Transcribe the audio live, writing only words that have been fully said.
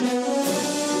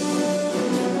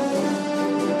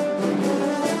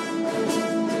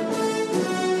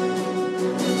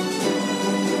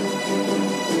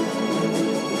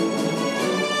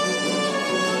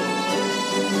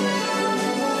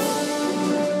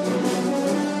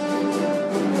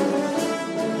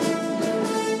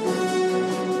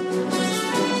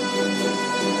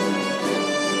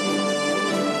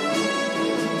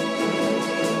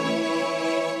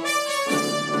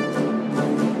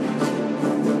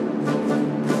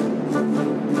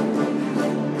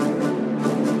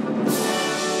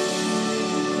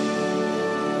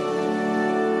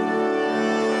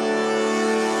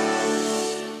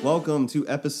welcome to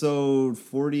episode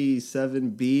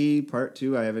 47B, part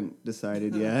 2. I haven't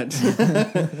decided yet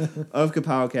of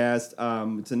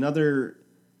Kapowcast. It's another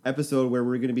episode where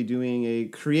we're going to be doing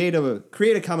create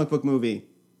a comic book movie.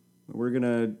 We're going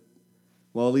to,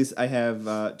 well, at least I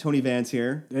have Tony Vance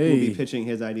here who will be pitching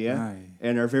his idea. Hi.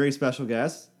 And our very special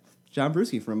guest, John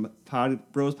Bruschi from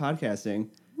Bros Podcasting.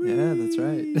 Yeah, that's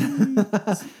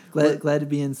right. glad to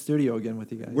be in studio again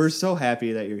with you guys. We're so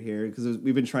happy that you're here because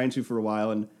we've been trying to for a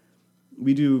while, and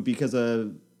we do because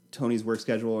of Tony's work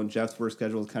schedule and Jeff's work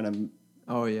schedule is kind of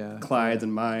Clyde's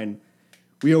and mine.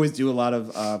 We always do a lot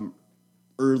of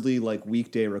early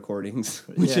weekday recordings,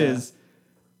 which is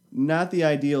not the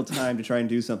ideal time to try and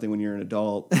do something when you're an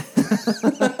adult.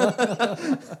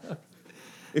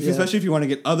 Especially if you want to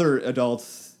get other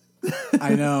adults.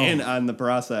 I know. In on the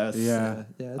process. Yeah.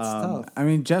 Yeah, it's tough. I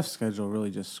mean, Jeff's schedule really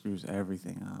just screws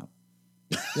everything up.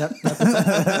 Yep.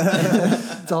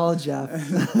 It's all Jeff.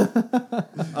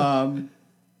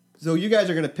 So you guys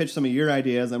are going to pitch some of your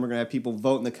ideas, and we're going to have people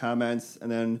vote in the comments, and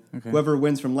then whoever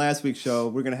wins from last week's show,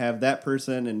 we're going to have that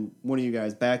person and one of you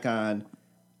guys back on,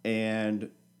 and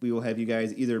we will have you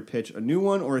guys either pitch a new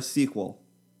one or a sequel.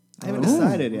 I haven't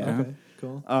decided yet. Okay,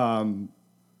 cool.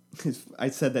 I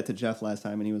said that to Jeff last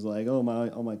time, and he was like, "Oh,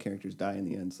 all my characters die in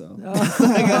the end." So, and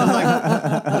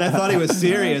I thought he was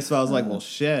serious, so I was like, "Well,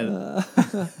 shit."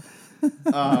 But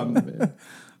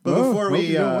before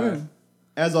we,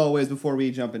 as always, before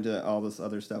we jump into all this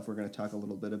other stuff, we're going to talk a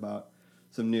little bit about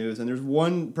some news. And there's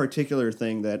one particular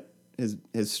thing that has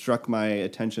struck my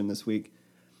attention this week.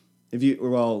 Have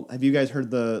you guys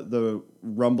heard the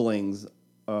rumblings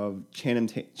of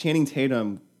Channing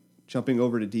Tatum jumping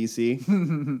over to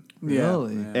DC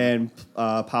Really? and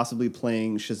possibly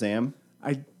playing Shazam?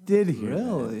 I did hear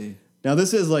Really? Now,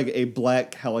 this is like a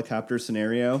black helicopter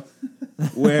scenario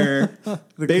where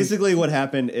basically what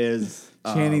happened is...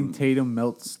 Channing Tatum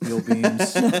melts steel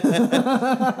beams.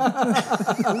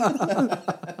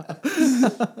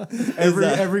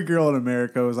 every girl in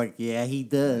America was like, yeah, he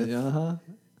does. Uh-huh.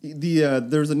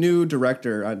 There's a new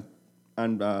director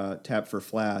on tap for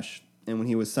Flash, and when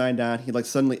he was signed on, he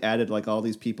suddenly added all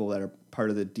these people that are part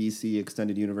of the DC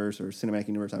extended universe or cinematic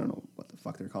universe. I don't know what the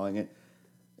fuck they're calling it.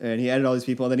 And he added all these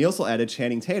people, and then he also added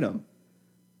Channing Tatum.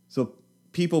 So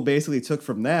people basically took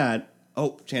from that,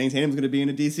 oh, Channing Tatum's going to be in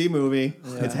a DC movie.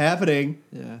 Yeah. It's happening.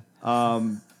 Yeah. Wow.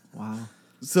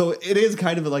 So it is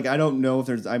kind of I don't know if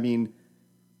there's,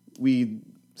 we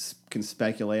can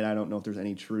speculate. I don't know if there's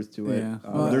any truth to it. Yeah.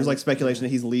 There's speculation that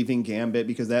he's leaving Gambit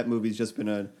because that movie's just been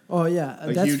a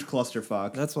huge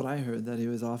clusterfuck. That's what I heard, that he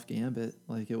was off Gambit.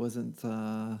 It wasn't,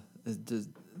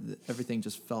 everything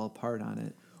just fell apart on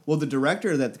it. Well, the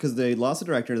director, because they lost the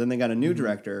director, then they got a new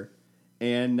director,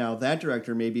 and now that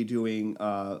director may be doing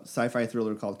a sci-fi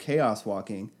thriller called Chaos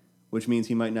Walking, which means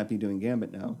he might not be doing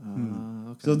Gambit now.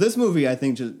 Okay. So this movie,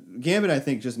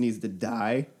 Gambit just needs to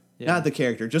die. Yeah. Not the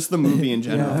character, just the movie in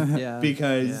general.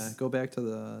 Because go back to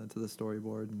the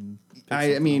storyboard and.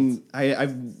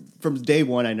 I from day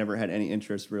one I never had any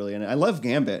interest really, and I love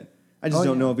Gambit. I just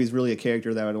don't know if he's really a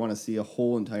character that I would want to see a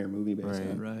whole entire movie based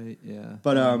on. Right. Yeah.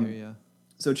 But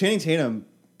so Channing Tatum,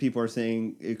 people are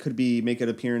saying it could make an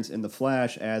appearance in The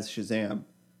Flash as Shazam.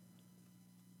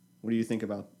 What do you think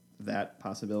about that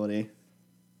possibility?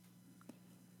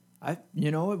 It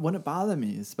wouldn't bother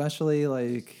me,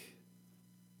 especially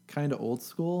kind of old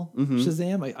school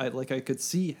Shazam. I could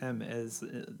see him as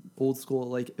old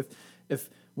school. If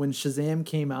when Shazam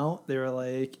came out, they were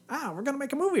like, we're gonna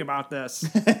make a movie about this.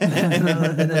 and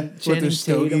then Channing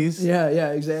Tatum. Yeah,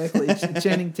 exactly.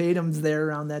 Channing Tatum's there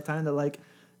around that time. They're like,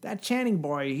 that Channing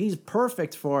boy, he's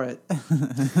perfect for it.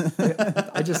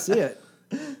 I just see it.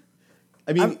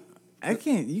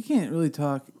 You can't really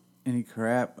talk any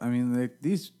crap. I mean,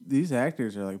 these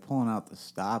actors are pulling out the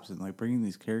stops and bringing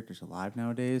these characters alive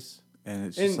nowadays, and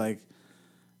it's just I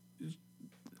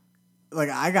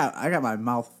got my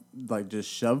mouth just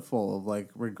shoved full of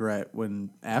regret when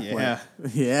Affleck.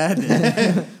 Yeah, I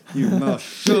did. Your mouth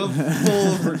shoved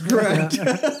full of regret. He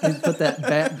put that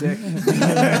bat dick.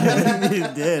 He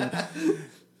did.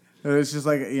 It was just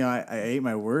I ate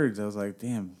my words. I was like,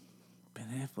 damn, Ben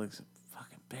Affleck's a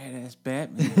fucking badass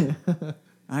Batman.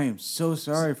 I am so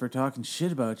sorry for talking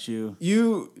shit about you.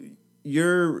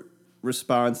 Your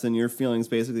response and your feelings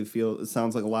basically it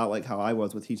sounds a lot like how I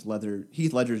was with Heath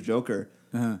Ledger's Joker.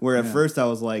 Where at first I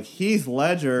was like, Heath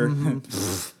Ledger, A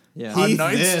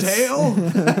Knight's Tale?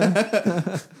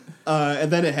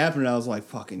 And then it happened and I was like,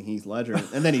 fucking Heath Ledger.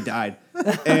 And then he died.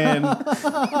 And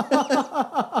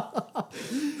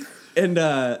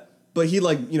but he he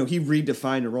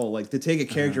redefined a role. To take a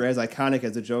character as iconic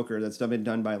as the Joker that's been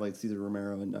done by Cesar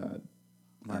Romero and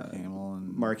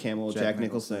Mark Hamill, Jack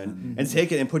Nicholson, and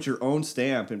take it and put your own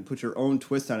stamp and put your own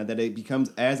twist on it, that it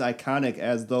becomes as iconic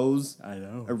as those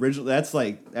original.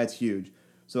 That's huge.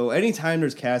 So anytime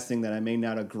there's casting that I may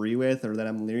not agree with or that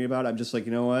I'm leery about, I'm just like,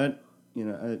 you know what,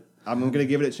 I'm gonna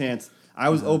give it a chance. I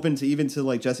was open to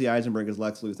like Jesse Eisenberg as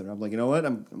Lex Luthor. I'm like, you know what,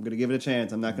 I'm gonna give it a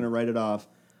chance. I'm not gonna write it off.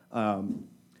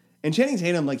 And Channing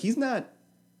Tatum, like, he's not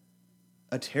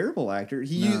a terrible actor.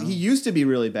 He used to be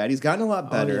really bad. He's gotten a lot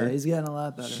better. Oh, yeah, he's gotten a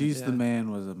lot better. She's the Man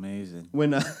was amazing.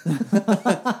 When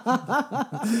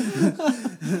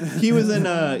he was in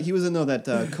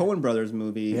that Coen Brothers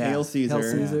movie, Hail Caesar. Hail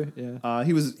Caesar, yeah.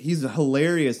 He's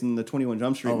hilarious in the 21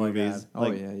 Jump Street movies. God.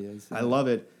 Like, yeah, he is. I love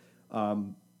it.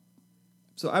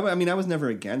 So I mean, I was never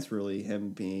against really him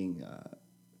being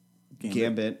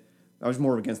Gambit. I was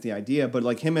more against the idea, but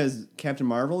like him as Captain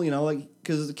Marvel, like,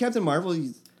 because Captain Marvel,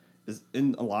 is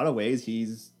in a lot of ways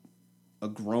he's a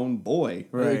grown boy,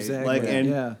 right? Exactly. Like,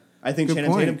 and I think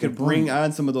Channing Tatum could bring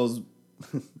on some of those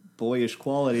boyish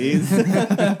qualities. Like,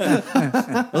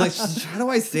 how do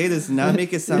I say this and not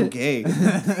make it sound gay?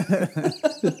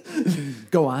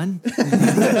 Go on.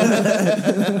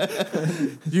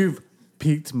 You've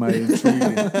piqued my intrigue.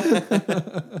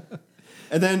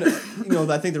 And then,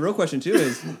 I think the real question too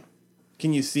is,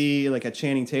 can you see like a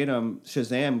Channing Tatum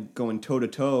Shazam going toe to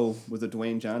toe with a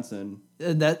Dwayne Johnson?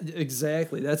 And that's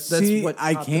See, what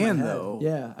I popped in my can head. though.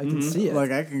 Yeah, I can see it.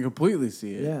 Like, I can completely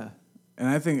see it. Yeah. And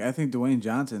I think Dwayne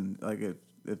Johnson, like,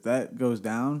 if that goes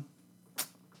down,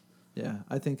 Yeah,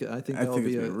 I think that'll it's be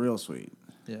gonna be real sweet.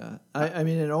 Yeah, I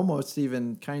mean, it almost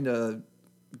even kind of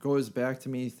goes back to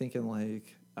me thinking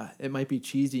like it might be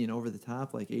cheesy and over the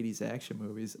top like 80s action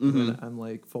movies, and then I'm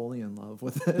like fully in love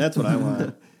with it. That's what I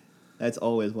want. That's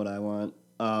always what I want.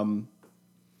 What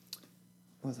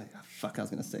was I? Oh, fuck! I was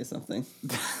gonna say something.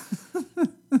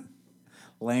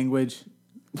 Language.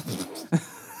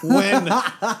 When?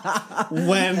 I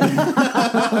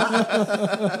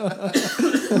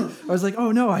was like,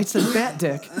 oh no, I said fat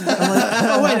dick. I'm like,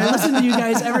 oh wait, I listen to you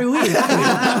guys every week.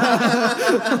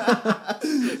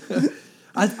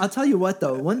 I'll tell you what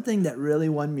though, one thing that really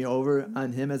won me over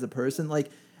on him as a person,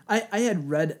 like I had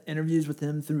read interviews with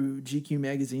him through GQ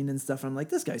magazine and stuff. And I'm like,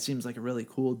 this guy seems like a really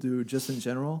cool dude just in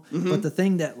general. But the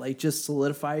thing that like just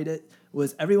solidified it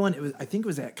was I think it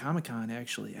was at Comic-Con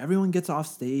actually. Everyone gets off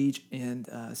stage and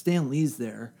Stan Lee's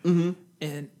there.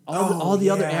 And all the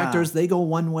other actors, they go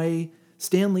one way.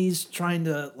 Stan Lee's trying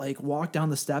to like walk down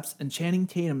the steps, and Channing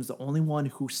Tatum's the only one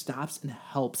who stops and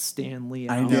helps Stan Lee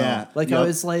out. I know. Yeah. Like, I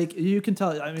was like, you can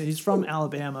tell, I mean, he's from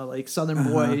Alabama, like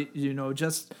Southern boy,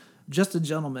 just a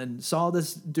gentleman. Saw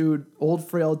this dude, old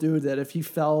frail dude, that if he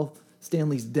fell,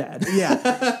 Stanley's dead.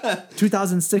 Yeah.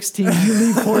 2016, you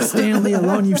leave poor Stanley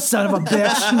alone, you son of a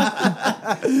bitch.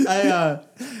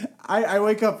 I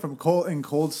wake up from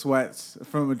cold sweats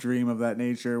from a dream of that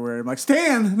nature where I'm like,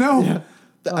 Stan, no. Yeah.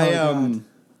 I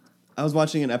was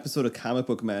watching an episode of Comic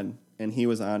Book Men, and he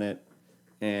was on it,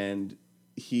 and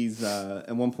he's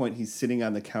at one point he's sitting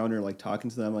on the counter like talking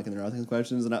to them like and they're asking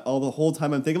questions, and all the whole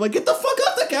time I'm thinking like, get the fuck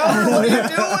off the counter! What are you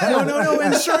doing? No,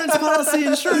 insurance policy.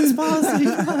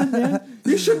 Come on, man.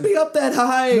 You shouldn't be up that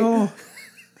high. No.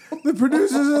 The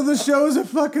producers of the show is a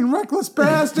fucking reckless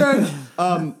bastard.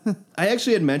 I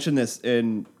actually had mentioned this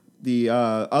in the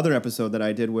other episode that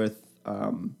I did with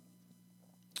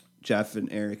Jeff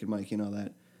and Eric and Mike,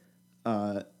 that.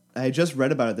 I had just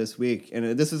read about it this week,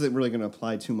 and this isn't really going to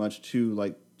apply too much to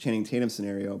like Channing Tatum's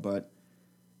scenario, but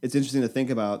it's interesting to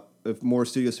think about if more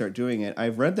studios start doing it.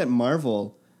 I've read that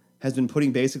Marvel has been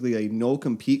putting basically a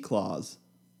no-compete clause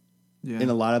in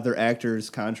a lot of their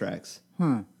actors' contracts.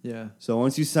 Yeah. So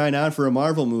once you sign on for a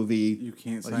Marvel movie, You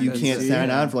can't sign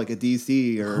on for like a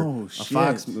DC or Oh, a shit.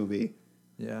 Fox movie.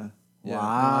 Yeah. Wow. No,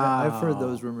 I've heard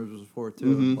those rumors before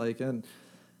too. Like, and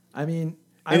I mean,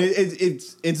 And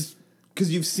it's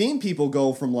because you've seen people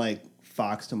go from like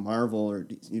Fox to Marvel or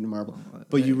DC to Marvel,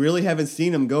 but you really haven't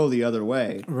seen them go the other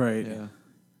way. Right. yeah.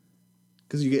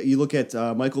 Because you look at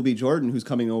Michael B. Jordan, who's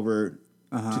coming over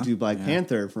to do Black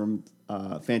Panther from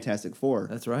Fantastic Four.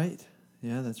 That's right.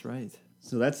 Yeah, that's right.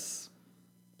 So that's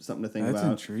something to think That's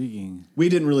about. intriguing. We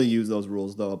didn't really use those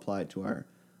rules, though, applied to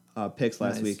our picks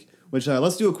last Nice. week. Which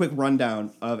let's do a quick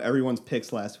rundown of everyone's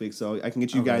picks last week so I can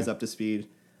get you guys up to speed.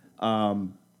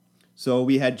 So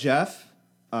we had Jeff.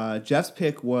 Jeff's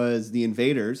pick was The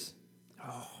Invaders.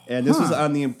 And this was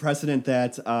on the precedent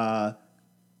that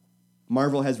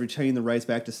Marvel has retained the rights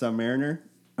back to Submariner.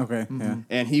 Okay. Yeah.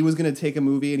 And he was going to take a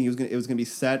movie, and it was going to be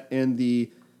set in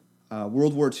the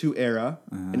World War II era,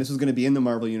 and this was going to be in the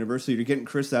Marvel universe. So you're getting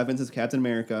Chris Evans as Captain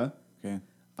America. Okay.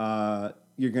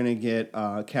 You're going to get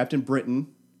Captain Britain,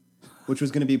 which was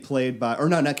going to be played by, or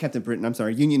no, not Captain Britain. I'm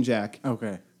sorry, Union Jack.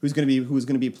 Okay. Who was going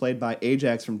to be played by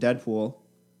Ajax from Deadpool.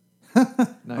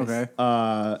 Nice. Okay.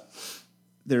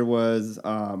 There was,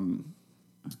 and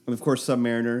of course,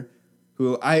 Submariner,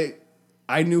 who I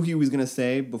knew he was going to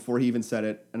say before he even said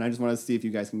it, and I just wanted to see if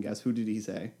you guys can guess. Who did he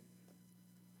say?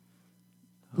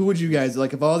 Who would you guys,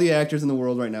 like, of all the actors in the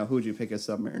world right now, who would you pick as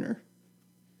Submariner?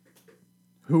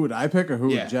 Who would I pick or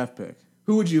who Yeah. would Jeff pick?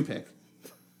 Who would you pick?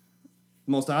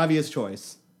 Most obvious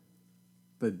choice.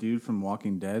 The dude from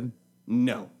Walking Dead?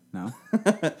 No. No.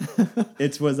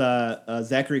 It was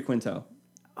Zachary Quinto.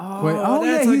 Oh,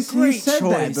 yeah, that's a he great said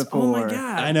that choice. Oh my before.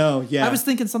 god! I know, yeah. I was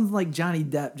thinking something like Johnny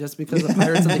Depp just because of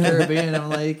Pirates of the Caribbean. I'm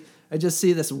like, I just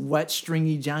see this wet,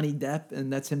 stringy Johnny Depp,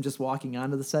 and that's him just walking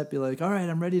onto the set, be like, "All right,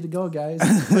 I'm ready to go, guys."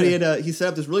 But he set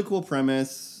up this really cool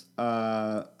premise.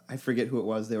 I forget who it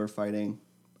was they were fighting.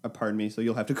 Pardon me. So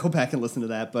you'll have to go back and listen to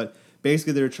that. But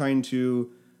basically, they were trying to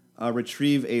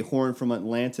retrieve a horn from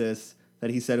Atlantis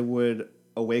that he said would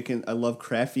awaken a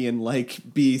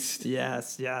Lovecraftian-like beast.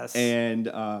 Yes. And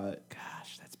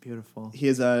Gosh, that's beautiful.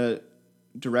 his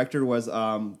director was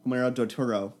Guillermo del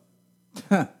Toro,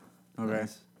 Okay.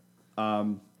 Nice.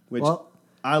 which Well,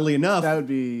 oddly enough That would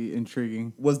be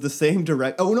intriguing. was the same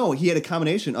direct. Oh no, he had a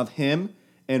combination of him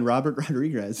and Robert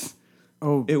Rodriguez.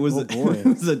 Oh, It was oh boy.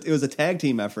 it was a tag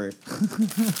team effort.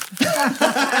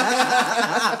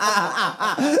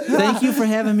 Thank you for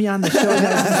having me on the show, guys.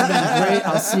 This has been great.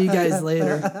 I'll see you guys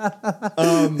later.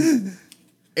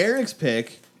 Eric's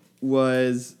pick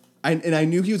was, I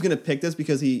knew he was going to pick this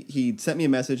because he sent me a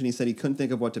message and he said he couldn't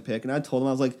think of what to pick, and I told him,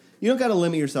 I was like, you don't got to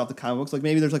limit yourself to comic books. Like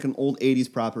maybe there's like an old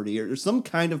 '80s property or there's some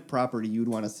kind of property you'd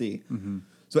want to see. Mm-hmm.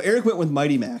 So Eric went with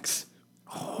Mighty Max.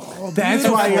 That's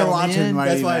why you're Beautiful, watching man. Mighty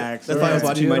That's why Max. that's why I was That's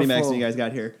watching Mighty Max beautiful. when you guys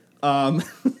got here.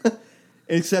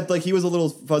 Except like he was a little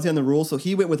fuzzy on the rules, so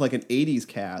he went with like an '80s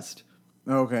cast.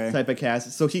 Okay. Type of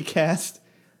cast. So he cast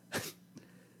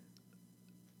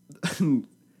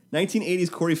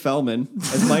 1980s Corey Feldman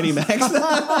as Mighty Max.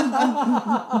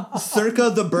 Circa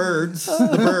the Birds.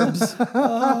 The Burbs.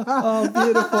 Oh,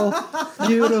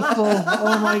 beautiful.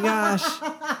 Oh my gosh.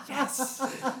 Yes.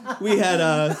 We had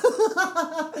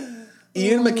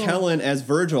Ian McKellen as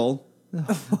Virgil.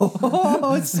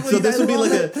 Oh, it's sweet. So this would be I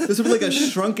like love a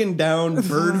shrunken down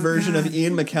bird version of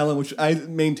Ian McKellen, which I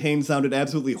maintain sounded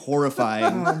absolutely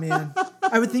horrifying. Oh man,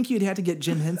 I would think you'd have to get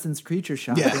Jim Henson's Creature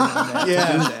Shop Yeah. in on that Yeah.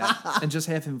 to do that, and just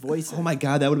have him voice it. Oh my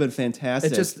god, that would have been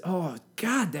fantastic. It just, oh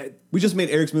god, that we just made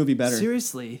Eric's movie better.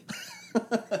 seriously.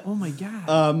 Oh my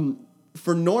god.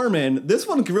 For Norman, this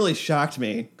one really shocked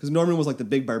me because Norman was like the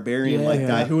big barbarian Yeah.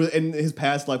 guy who in his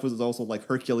past life was also like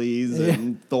Hercules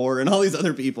and Thor and all these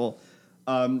other people.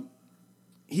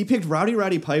 He picked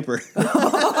Rowdy Piper. Oh,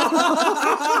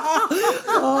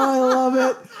 I love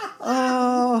it.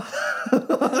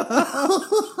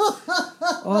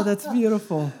 Oh, that's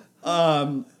beautiful.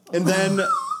 And then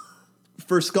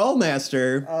for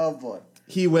Skullmaster, Oh boy.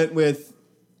 he went with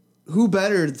who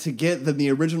better to get than the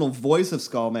original voice of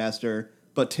Skullmaster,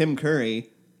 but Tim Curry.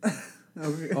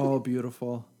 Oh,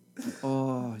 beautiful.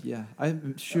 Oh yeah.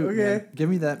 Shoot, Okay. man. Give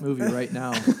me that movie right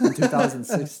now in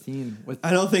 2016 with.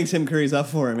 I don't think Tim Curry's up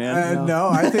for it, man. No,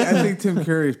 I think Tim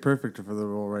Curry is perfect for the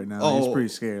role right now. Oh. He's pretty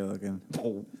scary looking.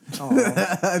 Oh.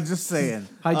 Oh, Just saying.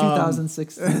 hi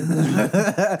 2016.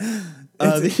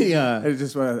 I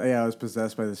was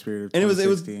possessed by the spirit of And it was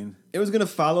 2016. it was going to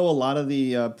follow a lot of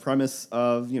the premise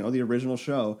of the original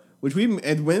show, which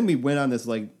when we went on this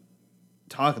like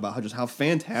talk about how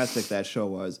fantastic that show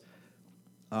was,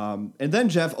 and then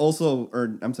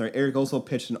Eric also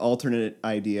pitched an alternate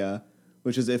idea,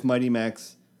 which is if Mighty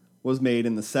Max was made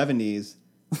in the 70s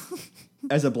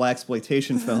as a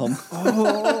blaxploitation film.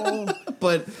 Oh,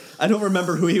 But I don't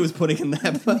remember who he was putting in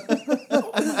that.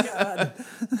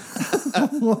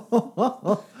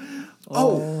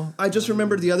 Oh, I just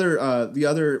remembered the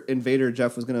other invader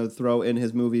Jeff was going to throw in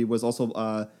his movie was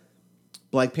also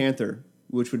Black Panther,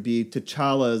 which would be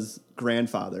T'Challa's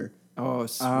grandfather, oh,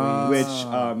 sweet.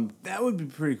 which That would be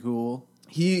pretty cool.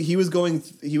 he was going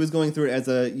through it as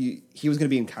he was going to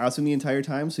be in costume the entire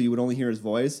time, so you would only hear his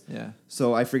voice. Yeah.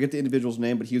 So I forget the individual's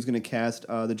name, but he was going to cast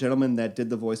the gentleman that did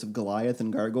the voice of Goliath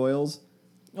in Gargoyles.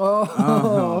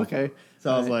 Oh, okay.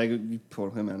 So I was like, you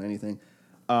put him on anything.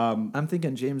 I'm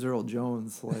thinking James Earl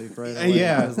Jones, like right away.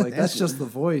 Yeah. I was like, that's just the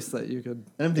voice that you could.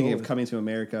 And I'm thinking go of with. Coming to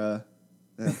America.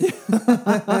 Is this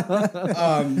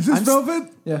velvet?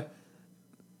 Yeah.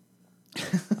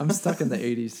 I'm stuck in the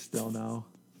 80s still now.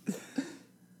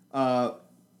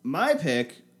 My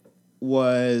pick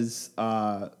was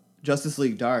Justice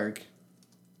League Dark.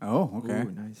 Oh, okay.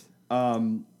 Ooh, nice.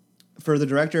 For the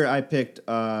director, I picked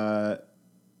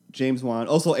James Wan.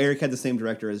 Also, Eric had the same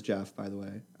director as Jeff, by the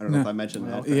way. I don't know if I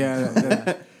mentioned that.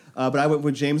 Yeah. But I went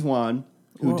with James Wan,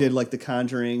 who Well, did like The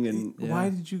Conjuring. And Why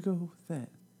did you go with that?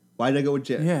 why did I go with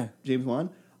James Wan?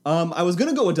 I was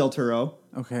gonna go with Del Toro.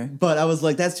 Okay. But I was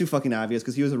like, that's too fucking obvious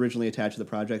because he was originally attached to the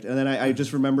project. And then I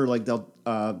just remember like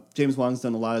James Wan's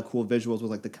done a lot of cool visuals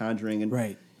with like The Conjuring. And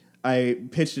Right. I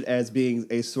pitched it as being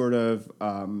a sort of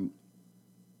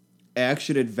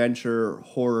action adventure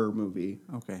horror movie.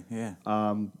 Okay. Yeah.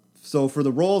 So for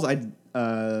the roles, I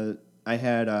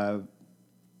had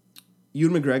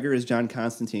Ewan McGregor as John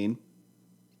Constantine,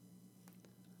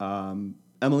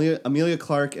 Emilia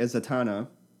Clarke as Zatanna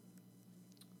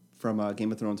from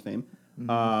Game of Thrones fame.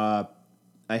 I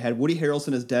had Woody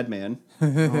Harrelson as Deadman,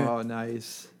 Oh,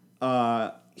 nice.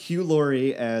 Hugh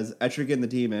Laurie as Etrigan the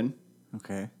Demon,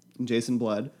 Okay. and Jason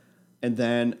Blood, and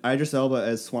then Idris Elba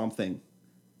as Swamp Thing.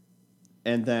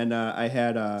 And then I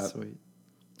had Sweet.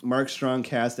 Mark Strong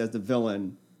cast as the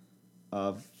villain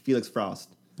of Felix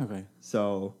Frost. Okay.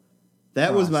 So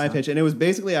that was my pitch. And it was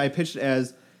basically, I pitched it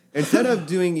as, instead of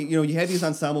doing, you had these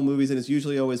ensemble movies and it's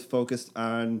usually always focused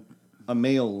on a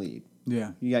male lead.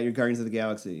 Yeah. You got your Guardians of the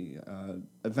Galaxy,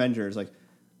 Avengers, like,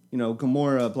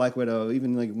 Gamora, Black Widow,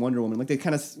 even like Wonder Woman. Like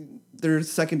they're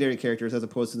secondary characters as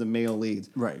opposed to the male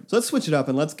leads. Right. So let's switch it up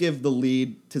and let's give the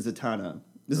lead to Zatanna.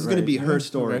 This is going to be her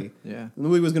story. Okay. Yeah. The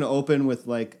movie was going to open with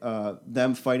like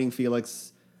them fighting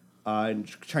Felix and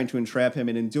trying to entrap him,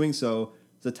 and in doing so,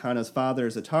 Zatanna's father,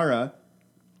 Zatara,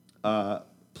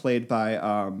 played by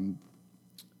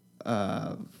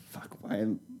why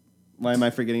am I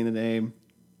forgetting the name?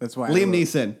 That's why. Liam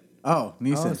Neeson. Oh,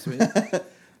 Neeson. Oh, sweet.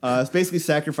 Basically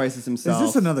sacrifices himself. Is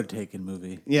this another Taken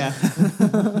movie? Yeah.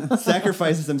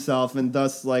 Sacrifices himself, and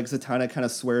thus, like, Zatanna kind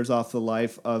of swears off the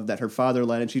life of that her father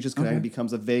led, and she just kind of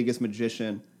becomes a Vegas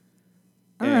magician.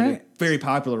 All and right. a very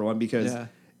popular one because... Yeah.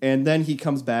 And then he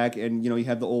comes back, and, you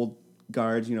have the old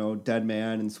guards, Dead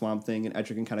Man and Swamp Thing and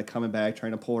Etrigan kind of coming back,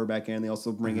 trying to pull her back in. They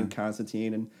also bring in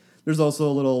Constantine, and there's also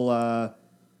a little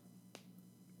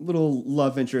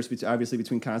love interest, obviously,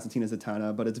 between Constantine and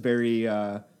Zatanna, but it's very...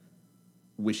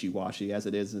 wishy-washy as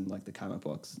it is in like the comic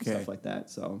books and stuff like that.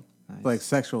 So Nice. Like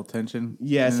sexual tension.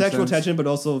 yeah, in a sexual sense? tension, but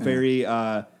also very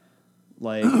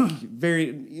like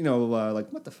very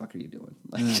like what the fuck are you doing?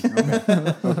 Like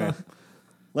Okay.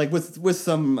 like with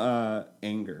some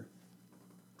anger.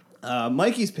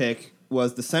 Mikey's pick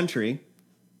was The Sentry.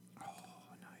 Oh,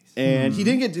 nice. And he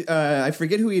didn't get I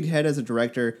forget who he'd had as a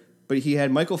director, but he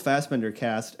had Michael Fassbender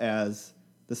cast as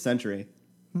The Sentry.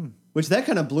 Which that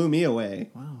kind of blew me away.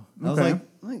 Wow. I was like,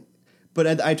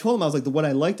 but I told him, I was like, what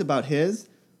I liked about his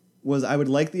was I would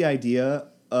like the idea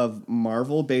of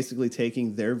Marvel basically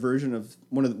taking their version of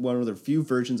one of their few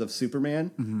versions of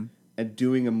Superman and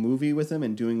doing a movie with him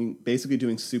and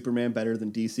doing Superman better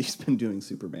than DC's been doing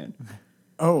Superman.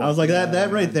 Oh, I was like,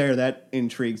 that right there, that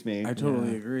intrigues me. I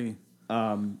totally agree.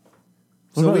 What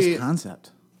so about we- his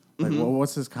concept? Like,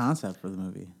 what's his concept for the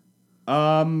movie?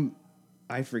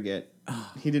 I forget.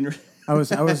 He didn't. I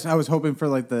was hoping for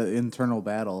like the internal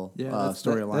battle Yeah,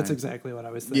 storyline. that's exactly what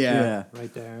I was thinking. Yeah.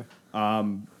 Right there.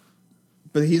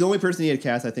 But the only person he had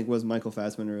cast, I think, was Michael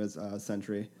Fassbender as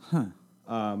Sentry.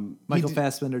 Michael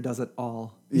Fassbender does it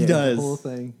all. He does. The whole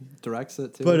thing. Directs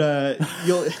it too. But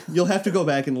you'll have to go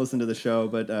back and listen to the show.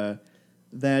 But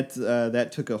that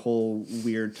took a whole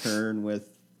weird turn with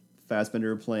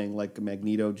Fassbender playing like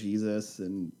Magneto Jesus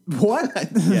and What?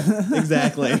 yeah,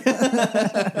 exactly.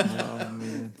 oh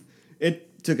man.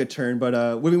 It took a turn,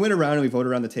 but when we went around and we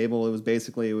voted around the table, it was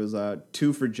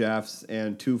 2 for Jeff's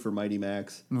and 2 for Mighty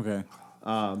Max. Okay.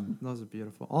 Those are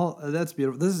beautiful. That's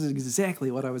beautiful. This is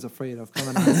exactly what I was afraid of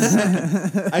coming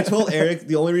out. I told Eric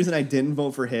the only reason I didn't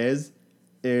vote for his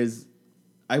is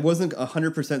I wasn't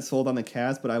 100% sold on the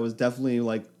cast, but I was definitely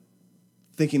like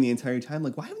thinking the entire time,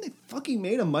 like, why haven't they fucking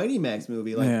made a Mighty Max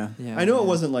movie? Like, Yeah. I know it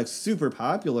wasn't like super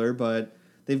popular, but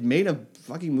they've made a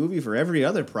fucking movie for every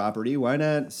other property. Why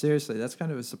not? Seriously, that's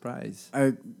kind of a surprise.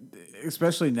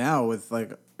 Especially now with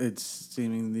like it's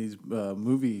seeming these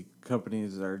movie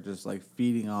companies are just like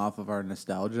feeding off of our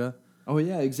nostalgia. Oh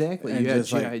yeah, exactly. And You had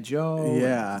just, like, G.I. Joe,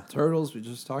 yeah. Turtles. We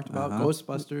just talked about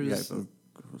Ghostbusters. Yeah,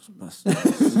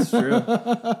 Ghostbusters. It's true.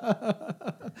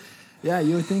 Yeah,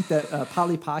 you would think that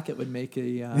Polly Pocket would make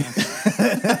a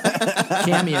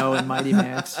cameo in Mighty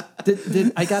Max.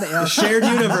 Did I gotta ask? Shared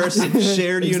universe.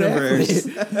 Shared universe.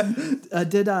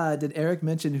 Did Eric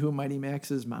mention who Mighty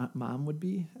Max's mom would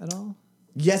be at all?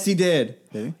 Yes, he did.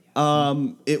 Did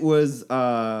he? It was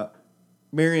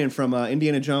Marion from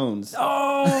Indiana Jones.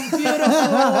 Oh,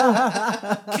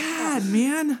 beautiful! God,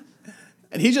 man.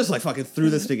 And he just like fucking threw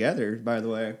this together, by the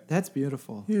way. That's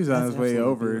beautiful. He was on That's his way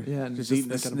absolutely over, beautiful. Yeah, and just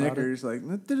eating a thinking about it. Snickers, like.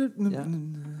 Yeah.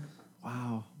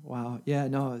 Wow. Yeah,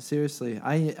 no, seriously.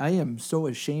 I am so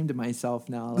ashamed of myself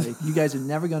now. Like, you guys are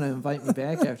never going to invite me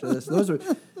back after this. Those were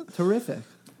terrific.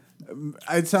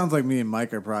 It sounds like me and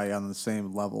Mike are probably on the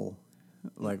same level,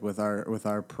 like with our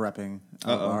prepping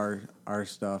of our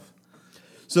stuff.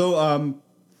 So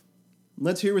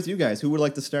let's hear with you guys. Who would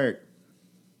like to start?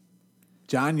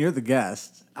 John, you're the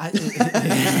guest.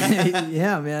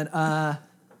 Yeah, man.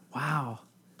 Wow.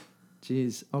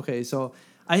 Jeez. Okay, so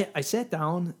I sat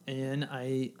down and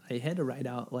I had to write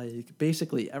out like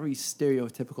basically every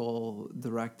stereotypical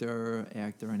director,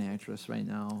 actor, and actress right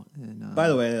now. And By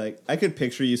the way, like I could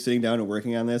picture you sitting down and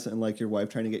working on this, and like your wife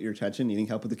trying to get your attention, needing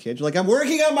help with the kids. You're like, I'm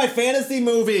working on my fantasy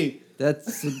movie.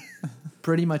 that's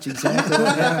pretty much exactly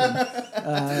what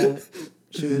happened.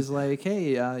 She was like,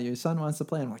 "Hey, your son wants to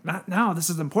play." I'm like, "Not now. This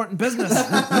is important business."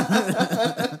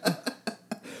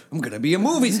 I'm gonna be a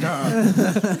movie star.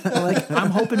 Like, I'm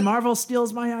hoping Marvel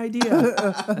steals my idea,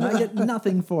 and I get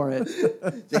nothing for it.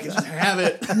 They can just have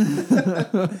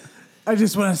it. I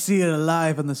just want to see it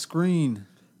alive on the screen.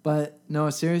 But no,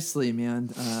 seriously, man.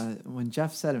 When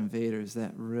Jeff said Invaders,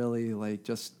 that really like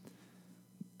just.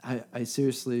 I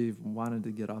seriously wanted to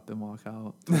get up and walk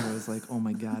out. I was like, oh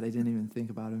my God, I didn't even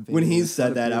think about Invaders. When he What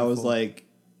said a that, I was beautiful- like,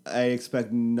 I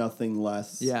expect nothing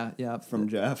less. yeah, From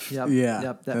Jeff. Yep, Yeah,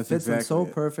 yep. That that's fits him so exactly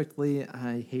it. perfectly.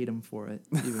 I hate him for it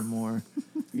even more.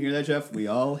 You hear that, Jeff? We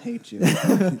all hate you.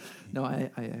 No, I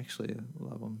actually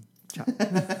love him.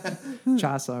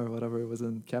 Chasa or whatever was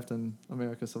in Captain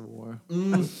America Civil War.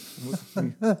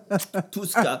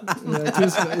 Tuska.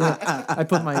 Yeah, I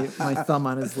put my thumb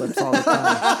on his lips all the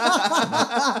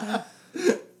time.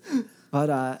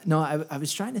 But no, I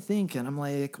was trying to think, and I'm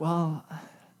like, well,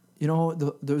 you know,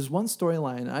 there's one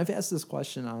storyline. I've asked this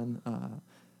question on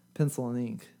Pencil and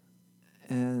Ink,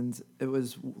 and it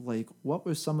was like, what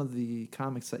were some of the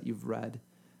comics that you've read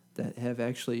that have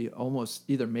actually almost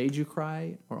either made you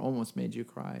cry or almost made you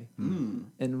cry?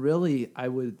 And really, I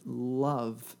would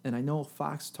love, and I know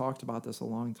Fox talked about this a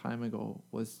long time ago,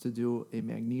 was to do a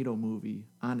Magneto movie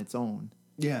on its own.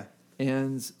 Yeah.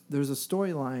 And there's a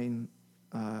storyline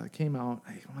came out,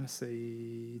 I want to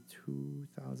say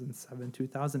 2007,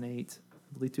 2008,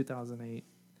 I believe 2008,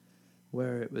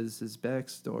 where it was his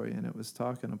backstory, and it was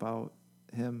talking about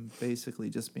him basically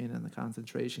just being in the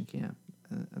concentration camp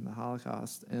and the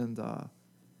Holocaust. And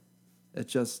it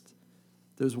just,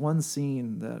 there's one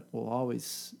scene that will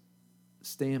always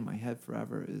stay in my head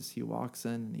forever, is he walks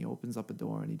in and he opens up a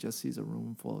door and he just sees a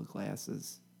room full of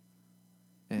glasses.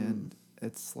 And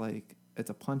it's like, it's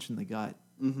a punch in the gut.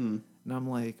 Mm-hmm. And I'm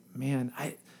like, man,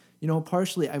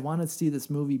 partially I want to see this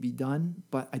movie be done,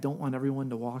 but I don't want everyone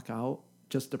to walk out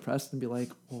just depressed and be like,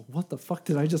 well, what the fuck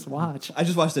did I just watch? I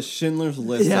just watched the Schindler's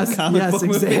List Yes, of comic book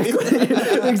movies.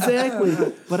 exactly.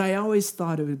 Exactly. But I always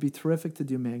thought it would be terrific to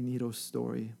do Magneto's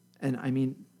story. And I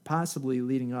mean, possibly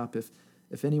leading up, if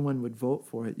anyone would vote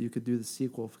for it, you could do the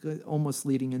sequel, almost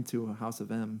leading into a House of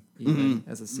M, even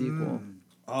as a sequel.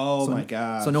 Oh So- my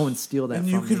god. So no one steal that And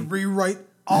from you could me. rewrite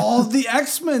all the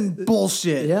X-Men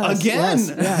bullshit. Yes, Again. yes,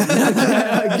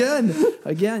 yeah.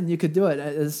 Again, you could do it.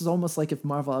 This is almost like if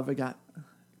Marvel ever got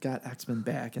X-Men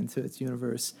back into its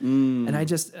universe. And I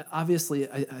just, obviously,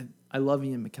 I love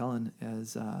Ian McKellen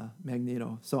as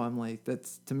Magneto. So I'm like,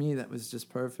 to me, that was just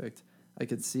perfect. I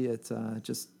could see it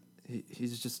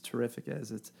he's just terrific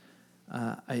as it.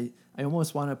 I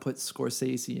almost want to put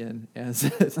Scorsese in as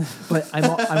it, but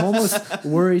I'm almost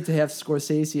worried to have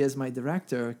Scorsese as my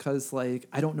director because like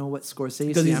I don't know what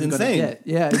Scorsese 'Cause he's I'm going to insane. get.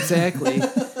 Yeah, exactly.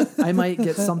 I might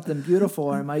get something beautiful,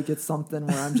 or I might get something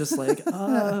where I'm just like,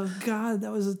 oh God,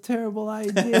 that was a terrible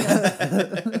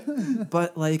idea.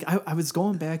 But like I was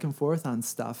going back and forth on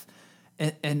stuff,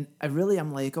 and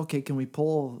I'm like, okay, can we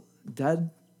pull dead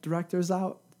directors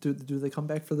out? Do they come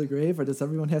back for the grave, or does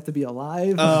everyone have to be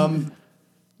alive?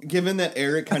 Given that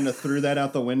Eric kind of threw that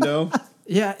out the window,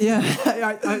 Yeah.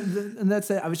 And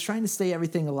that's it. I was trying to stay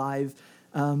everything alive.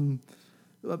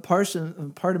 Part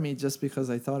of me, just because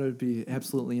I thought it would be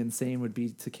absolutely insane, would be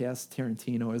to cast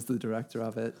Tarantino as the director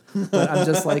of it. But I'm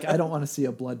just like, I don't want to see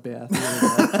a bloodbath.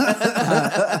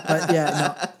 But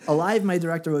yeah, no, alive, my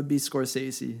director would be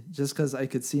Scorsese, just because I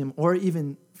could see him, or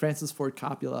even Francis Ford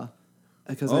Coppola,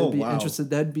 because Oh, I'd be wow. interested.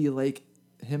 That'd be like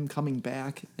him coming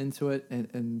back into it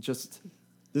and just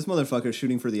this motherfucker's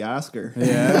shooting for the Oscar.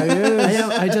 Yeah, he is.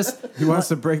 I just He wants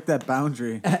to break that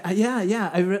boundary.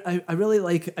 I really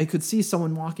like. I could see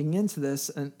someone walking into this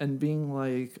and being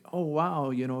like, "Oh wow,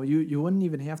 you wouldn't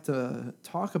even have to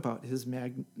talk about his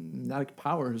magnetic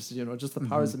powers, just the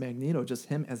powers of Magneto, just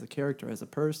him as a character, as a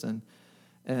person,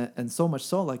 and so much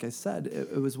so, like I said,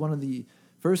 it was one of the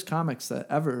first comics that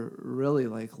ever really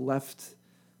like left.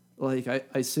 Like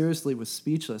I seriously was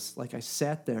speechless. Like I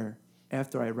sat there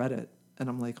after I read it, and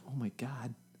I'm like, oh my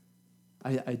God.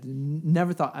 I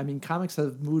never thought. I mean, comics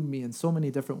have moved me in so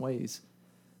many different ways,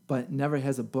 but never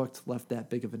has a book left that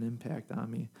big of an impact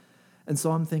on me. And so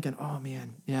I'm thinking, oh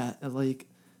man, yeah, like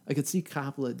I could see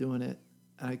Coppola doing it.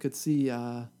 I could see,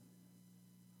 I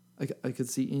could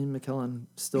see Ian McKellen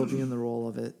still be in the role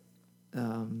of it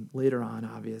later on,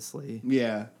 obviously.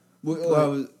 Yeah.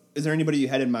 Well, is there anybody you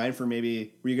had in mind for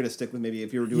maybe? Were you going to stick with maybe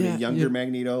if you were doing a younger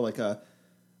Magneto, like a?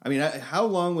 I mean, how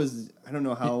long was... I don't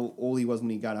know how old he was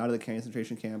when he got out of the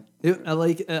concentration camp. He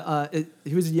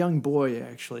was a young boy,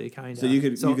 actually, kind of. So you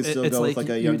could still go with like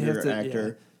a younger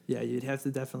actor. Yeah, you'd have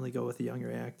to definitely go with a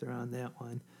younger actor on that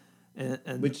one.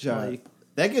 And which, that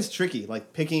gets tricky,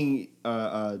 like picking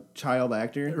a child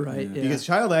actor. Right, yeah. Because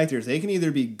child actors, they can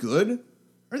either be good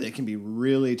or they can be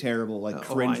really terrible, like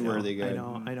cringeworthy good.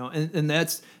 I know. And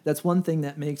that's one thing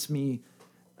that makes me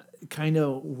kind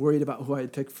of worried about who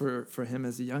I'd pick for him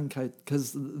as a young kid,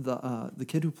 because the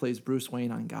kid who plays Bruce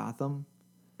Wayne on Gotham,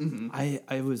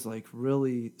 I was like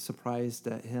really surprised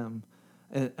at him.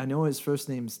 And I know his first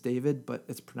name's David, but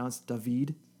it's pronounced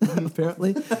David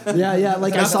apparently. Yeah.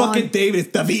 Like I saw fucking David, it's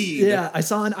David. Yeah, I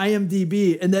saw on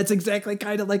IMDb, and that's exactly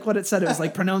kind of like what it said. It was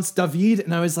like pronounced David,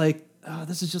 and I was like, oh,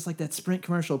 this is just like that Sprint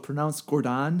commercial, pronounced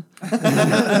Gordon. like,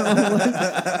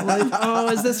 oh,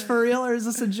 is this for real or is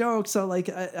this a joke? So, like,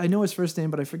 I know his first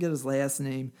name, but I forget his last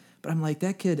name. But I'm like,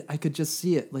 that kid, I could just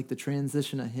see it, like the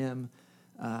transition of him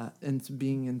into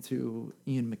being into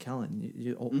Ian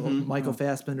McKellen. Michael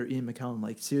Fassbender, Ian McKellen.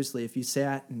 Like, seriously, if you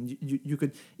sat and you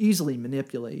could easily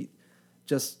manipulate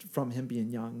just from him being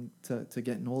young to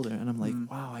getting older. And I'm like,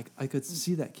 wow, I could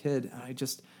see that kid. And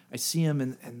I see him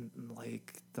in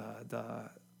like the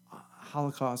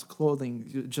Holocaust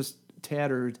clothing, just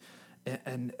tattered,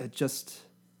 and it just,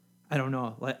 I don't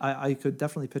know. Like I could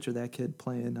definitely picture that kid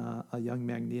playing a young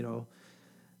Magneto,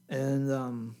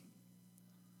 and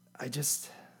I just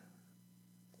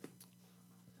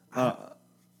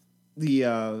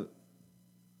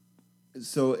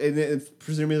So if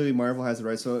presumably Marvel has it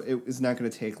right, so it's not going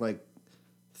to take like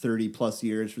 30 plus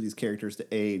years for these characters to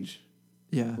age.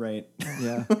 Yeah. Right.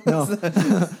 Yeah. No.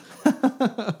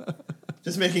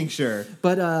 Just making sure.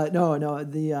 But no.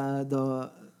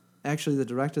 The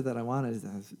director that I wanted.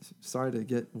 Sorry to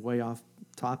get way off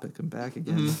topic and back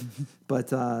again,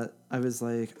 but I was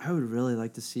like, I would really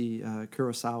like to see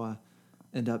Kurosawa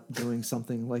end up doing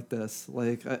something like this.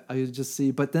 Like I just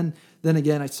see, but then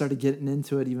again, I started getting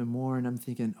into it even more, and I'm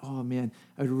thinking, oh man,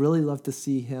 I'd really love to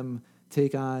see him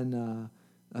take on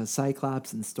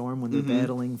Cyclops and Storm when they're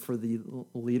battling for the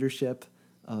leadership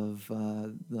of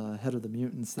the head of the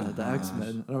mutants, the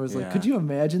X-Men. And I was like, could you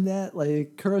imagine that?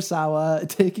 Like Kurosawa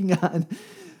taking on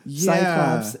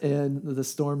Cyclops and the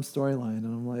Storm storyline. And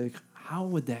I'm like, how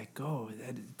would that go?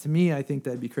 To me, I think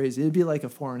that'd be crazy. It'd be like a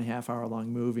 4.5 hour long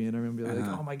movie, and everyone would be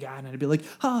like, oh my God. And I'd be like,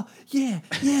 oh, yeah,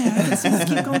 I can see this.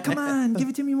 Keep going. Come on, give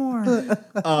it to me more.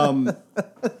 That,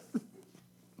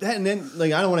 and then,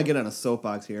 like, I don't want to get on a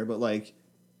soapbox here, but like,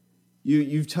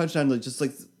 you've touched on like just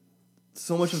like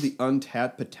so much of the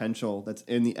untapped potential that's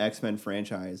in the X-Men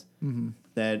franchise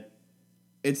that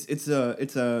it's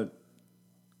a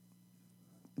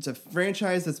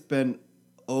franchise that's been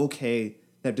okay,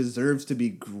 that deserves to be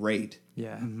great.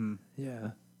 Yeah.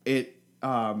 Yeah. It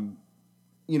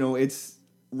it's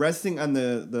resting on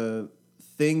the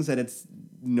things that it's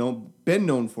been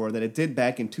known for, that it did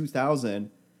back in 2000,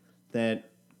 that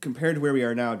compared to where we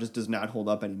are now, just does not hold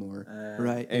up anymore.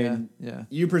 Right. And yeah.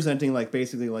 you presenting like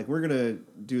basically like we're gonna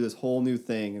do this whole new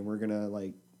thing, and we're gonna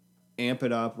like amp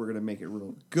it up. We're gonna make it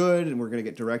real good, and we're gonna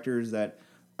get directors that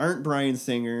aren't Bryan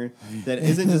Singer, that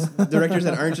isn't just directors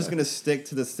that aren't just gonna stick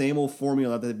to the same old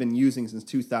formula that they've been using since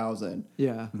 2000.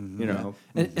 Yeah. You know.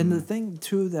 And the thing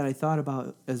too that I thought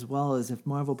about as well is if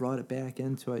Marvel brought it back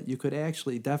into it, you could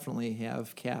actually definitely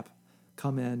have Cap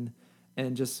come in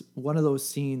and just one of those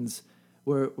scenes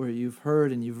where you've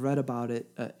heard and you've read about it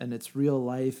and it's real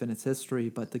life and it's history,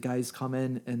 but the guys come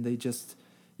in and they just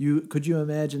could you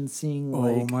imagine seeing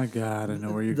like oh my God, I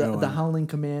know where you're going. The Howling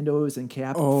Commandos and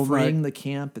Cap freeing the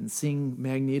camp and seeing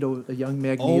Magneto, a young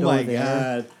Magneto. Oh my there.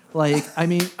 God! Like I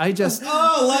mean, I just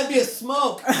let me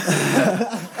smoke.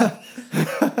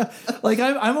 Like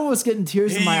I'm almost getting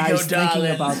tears in my Here you eyes go, thinking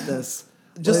darling. about this.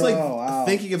 Just like Oh, wow.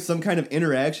 thinking of some kind of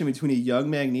interaction between a young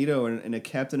Magneto and a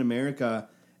Captain America,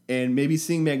 and maybe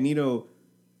seeing Magneto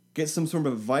get some sort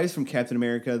of advice from Captain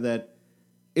America that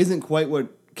isn't quite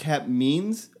what Cap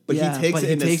means, but he takes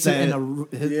it in a sense.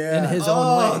 in his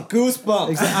own way.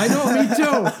 Goosebumps. I know,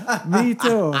 me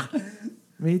too.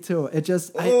 Me too. It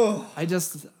just, oh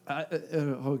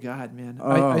God, man.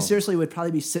 I seriously would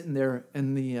probably be sitting there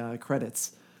in the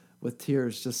credits with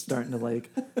tears just starting to like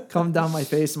come down my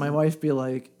face. And my wife be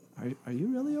like, are you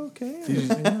really okay? Are you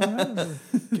all right?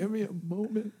 Give me a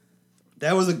moment.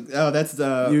 That was that's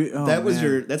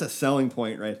a selling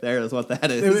point right there. That's what that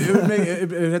is.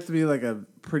 It would have to be like a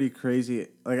pretty crazy.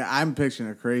 Like I'm picturing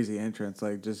a crazy entrance.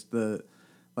 Like just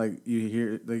like you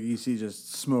hear, like you see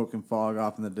just smoke and fog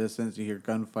off in the distance. You hear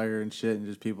gunfire and shit, and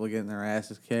just people getting their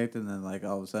asses kicked, and then like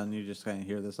all of a sudden you just kind of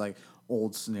hear this like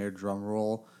old snare drum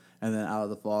roll, and then out of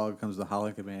the fog comes the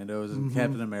Howling Commandos and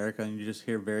Captain America, and you just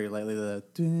hear very lightly the.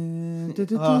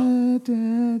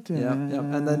 Yeah,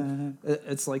 and then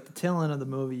it's like the tail end of the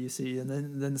movie you see, and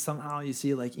then somehow you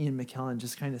see like Ian McKellen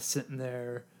just kind of sitting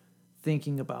there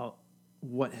thinking about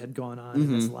what had gone on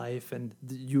in his life, and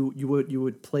you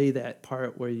would play that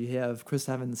part where you have Chris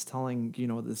Evans telling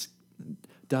this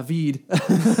David,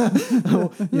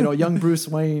 young Bruce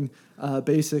Wayne,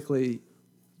 basically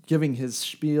giving his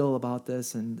spiel about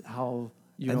this and how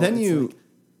and then you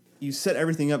set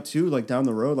everything up too, like down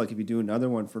the road, like if you do another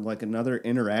one for like another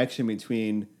interaction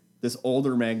between this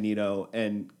older Magneto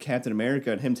and Captain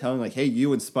America, and him telling like, "Hey,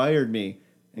 you inspired me."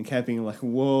 And Cap being like,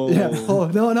 whoa. Yeah. Oh,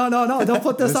 no. Don't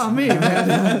put this on me,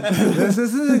 man. This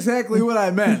isn't exactly what I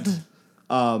meant.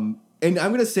 And I'm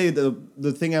going to say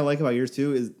the thing I like about yours,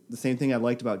 too, is the same thing I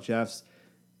liked about Jeff's,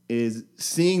 is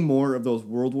seeing more of those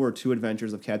World War II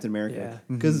adventures of Captain America.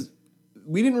 Because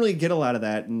we didn't really get a lot of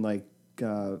that in, like,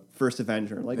 First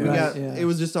Avenger. Like, it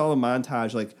was just all a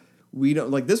montage. Like, we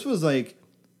don't, like, this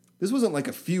wasn't like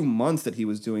a few months that he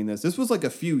was doing this. This was like a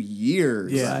few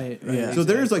years. Yeah. Right. So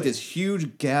there's like this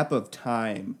huge gap of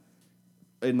time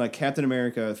in like Captain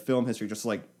America film history, just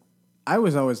like I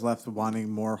was always left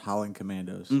wanting more Howling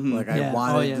Commandos. Like I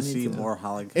wanted to see more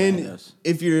Howling Commandos.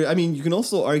 And if you can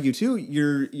also argue too,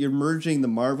 you're merging the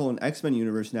Marvel and X-Men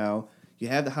universe now. You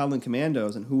have the Howling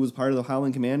Commandos, and who was part of the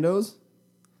Howling Commandos?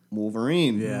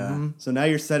 Wolverine. Yeah. So now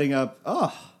you're setting up.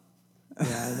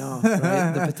 Yeah, I know,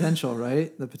 right? The potential,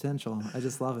 right? The potential. I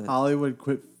just love it. Hollywood,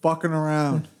 quit fucking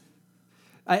around.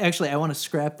 I want to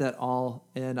scrap that all,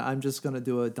 and I'm just going to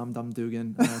do a Dum Dum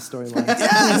Dugan storyline.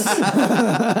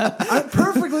 I'm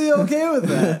perfectly okay with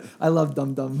that. I love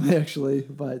Dum Dum, actually,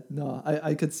 but no,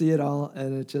 I could see it all,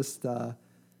 and it just,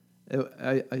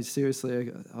 I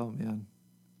seriously, oh man.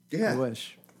 Yeah. I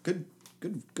wish. Good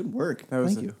work.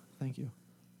 Thank you.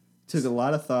 Took a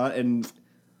lot of thought and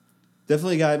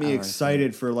definitely got me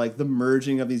excited for like the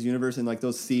merging of these universes and like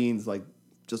those scenes, like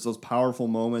just those powerful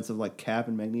moments of like Cap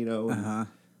and Magneto, and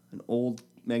an old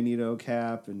Magneto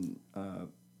Cap, and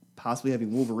possibly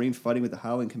having Wolverine fighting with the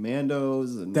Howling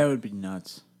Commandos. And that would be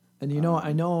nuts. And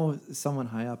I know someone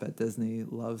high up at Disney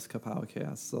loves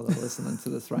Kapowcast, so they're listening to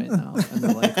this right now, and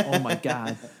they're like, "Oh my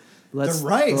God, they're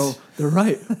right. They're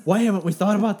right. Why haven't we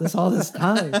thought about this all this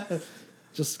time?"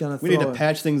 Just gonna. We need to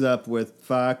patch things up with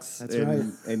Fox. That's right.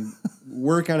 And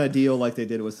work on a deal like they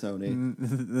did with Sony. And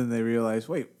then they realize,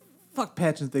 wait, fuck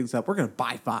patching things up. We're gonna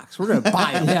buy Fox. We're gonna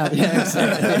buy them. yeah,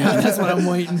 exactly. Yeah, that's what I'm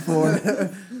waiting for.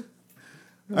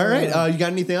 All right, you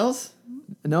got anything else?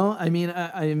 No, I mean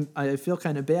I feel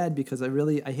kind of bad because I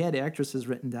had actresses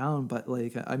written down, but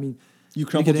like I mean. You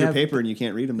crumpled your paper and you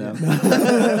can't read them now.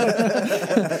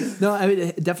 No, I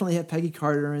mean definitely have Peggy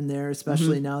Carter in there,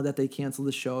 especially now that they canceled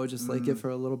the show. Just like give her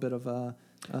a little bit of a.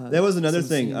 That was another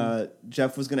thing.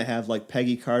 Jeff was gonna have like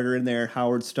Peggy Carter in there,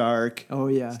 Howard Stark. Oh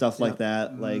yeah, stuff like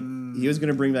that. Like he was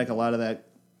gonna bring back a lot of that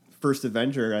First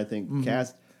Avenger, I think,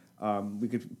 cast. You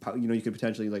could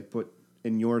potentially like put.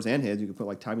 In yours and his, you could put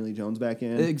like Tommy Lee Jones back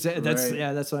in. Exactly.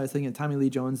 That's what I was thinking. Tommy Lee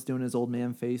Jones doing his old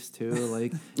man face too.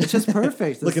 Like it's just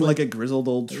perfect. Looking like a grizzled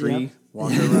old tree. Yep.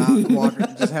 Walking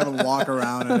around, just have him walk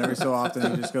around, and every so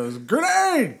often he just goes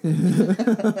grenade.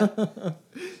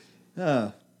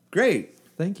 Great.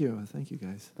 Thank you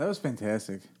guys. That was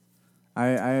fantastic.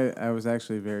 I was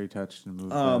actually very touched and moved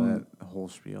by that whole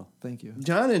spiel. Thank you.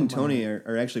 John and Tony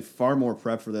are actually far more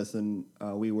prepped for this than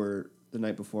we were the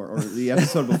night before or the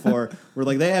episode before. Where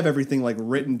like they have everything like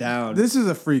written down. This is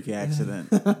a freak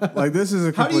accident. Like this is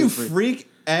a how do you freak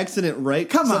accident write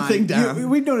Come something on. down?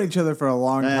 We've known each other for a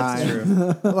long That's time.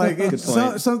 true. Like Good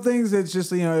point. some things it's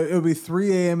just it'll be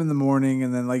 3 a.m. in the morning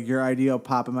and then like your idea will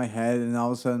pop in my head and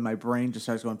all of a sudden my brain just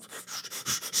starts going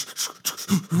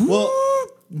Well,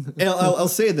 and I'll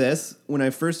say this. When I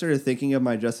first started thinking of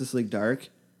my Justice League Dark,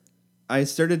 I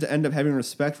started to end up having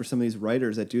respect for some of these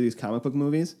writers that do these comic book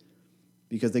movies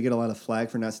because they get a lot of flag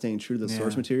for not staying true to the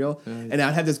source material. Right. And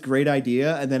I'd have this great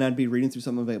idea, and then I'd be reading through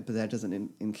some of it, but that doesn't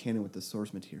in canon with the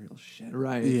source material. Shit.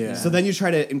 Right. Yeah. So then you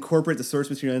try to incorporate the source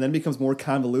material, and then it becomes more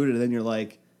convoluted, and then you're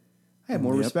like, I have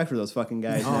more respect for those fucking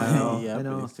guys now. I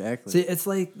know. Exactly. See, it's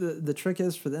like the trick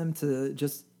is for them to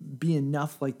just be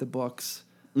enough like the books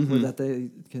where that they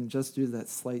can just do that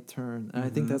slight turn. And I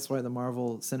think that's why the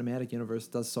Marvel Cinematic Universe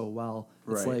does so well.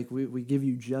 It's like we give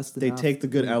you just enough. They take the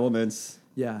good elements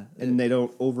and they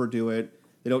don't overdo it.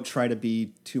 They don't try to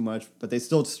be too much, but they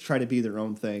still try to be their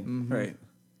own thing. Right.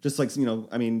 Just like,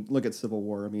 I mean, look at Civil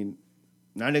War. I mean,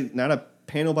 not a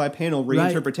panel by panel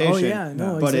reinterpretation. Right. Oh, yeah,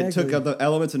 no, but exactly. it took up the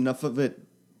elements enough of it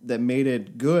that made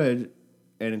it good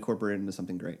and incorporated into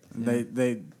something great. Yeah.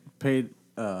 They paid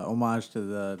homage to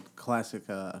the classic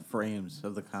frames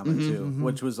of the comic too,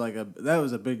 which was like that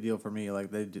was a big deal for me.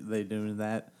 Like they doing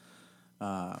that.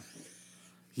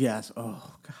 Yes.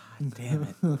 Oh God damn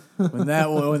it! When that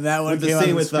one with came the scene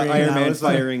on with the screen, the Iron Man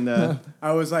firing the.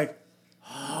 I was like,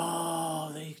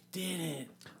 oh, they did it.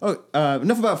 Oh,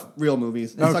 enough about real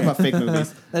movies. Let's talk about fake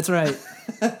movies. That's right.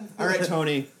 All right,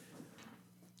 Tony.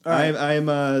 All right. I'm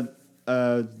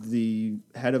the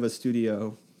head of a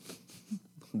studio.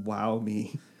 Wow,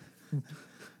 me.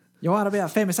 You want to be a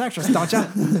famous actress, don't you?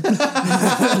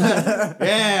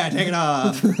 Yeah, take it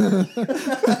off. Forgive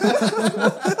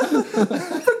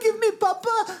me,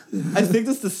 Papa. I think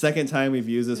this is the second time we've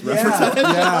used this reference. I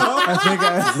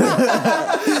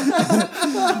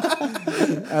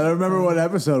don't remember what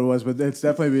episode it was, but it's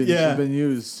definitely been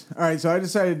used. All right, so I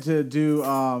decided to do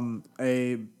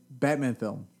a Batman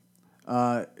film.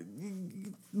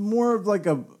 More of like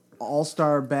a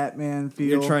all-star Batman feel.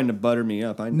 You're trying to butter me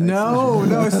up.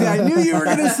 No. See, I knew you were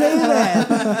gonna say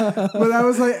that, but I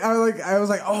was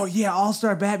like, oh yeah,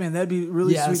 all-star Batman. That'd be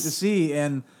really sweet to see.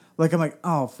 And like, I'm like,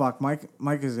 oh fuck, Mike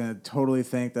is gonna totally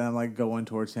think that I'm like going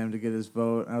towards him to get his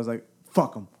vote. And I was like,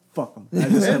 fuck him. I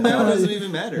just It doesn't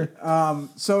even matter.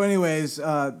 So, anyways,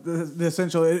 the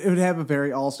essential it would have a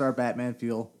very all-star Batman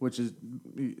feel, which is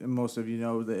most of you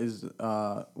know that is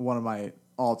one of my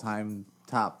all-time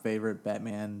top favorite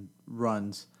Batman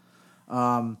runs.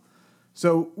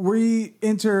 So we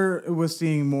enter with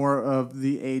seeing more of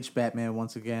the aged Batman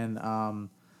once again.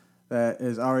 That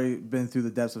has already been through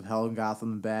the depths of hell in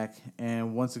Gotham and back,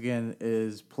 and once again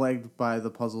is plagued by the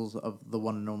puzzles of the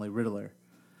one and only Riddler.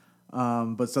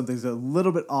 But something's a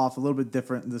little bit off, a little bit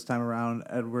different this time around.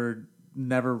 Edward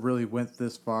never really went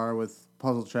this far with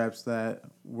puzzle traps that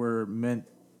were meant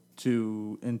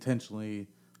to intentionally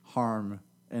harm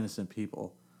innocent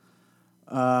people.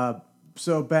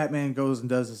 So Batman goes and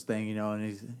does his thing,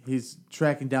 and he's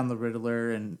tracking down the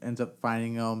Riddler and ends up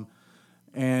finding him.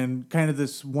 And kind of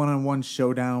this one-on-one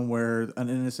showdown where an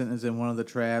innocent is in one of the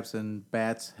traps and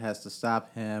Bats has to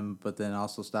stop him, but then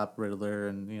also stop Riddler,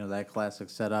 and that classic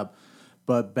setup.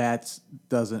 But Bats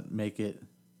doesn't make it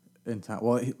in time.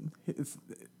 Well,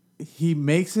 he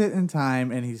makes it in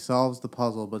time and he solves the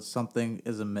puzzle, but something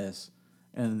is amiss,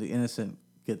 and the innocent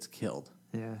gets killed.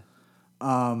 Yeah.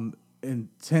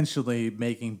 Intentionally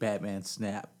making Batman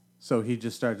snap. So he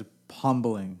just started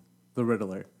pummeling the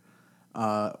Riddler.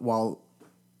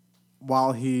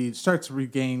 While he starts to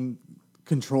regain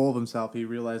control of himself, he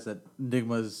realized that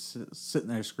Enigma's sitting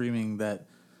there screaming that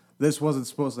this wasn't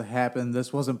supposed to happen.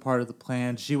 This wasn't part of the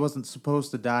plan. She wasn't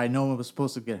supposed to die. No one was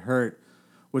supposed to get hurt,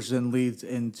 which then leads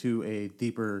into a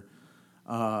deeper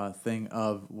thing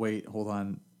of, wait, hold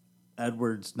on.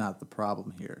 Edward's not the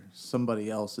problem here.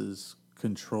 Somebody else is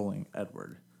controlling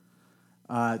Edward.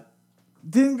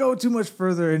 Didn't go too much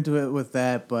further into it with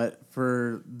that, but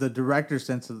for the director's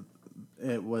sense of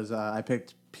it was, I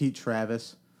picked Pete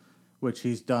Travis, which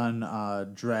he's done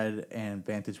Dredd and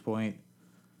Vantage Point.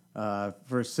 For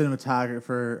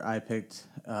cinematographer, I picked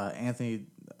Anthony,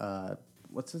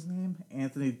 what's his name?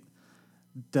 Anthony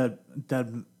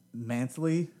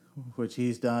Dudmantley, which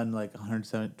he's done like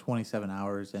 127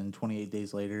 hours and 28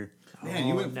 days later. Man,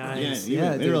 you went nice. You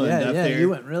went really in depth there. You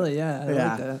went really, I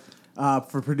like that.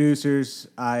 For producers,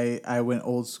 I went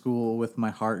old school with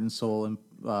my heart and soul, and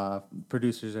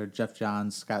producers are Jeff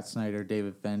Johns, Scott Snyder,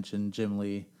 David Finch, and Jim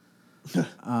Lee.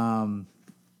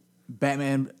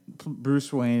 Batman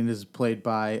Bruce Wayne is played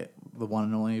by the one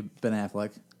and only Ben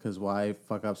Affleck, because why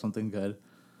fuck up something good?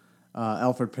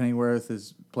 Alfred Pennyworth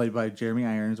is played by Jeremy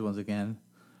Irons once again.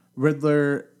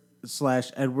 Riddler /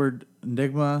 Edward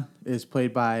Enigma is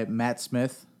played by Matt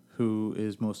Smith, who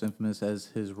is most infamous as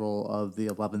his role of the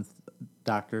 11th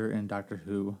Doctor in Doctor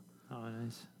Who. Oh,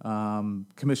 nice.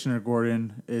 Commissioner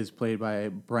Gordon is played by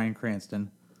Bryan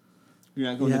Cranston. You're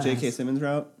not going the J.K. Yes. Simmons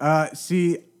route?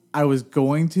 See, I was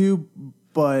going to,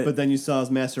 But then you saw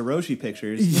his Master Roshi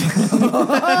pictures.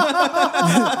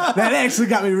 that actually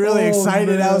got me really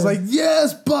excited. man. I was like,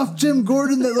 yes, buff Jim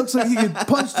Gordon that looks like he could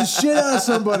punch the shit out of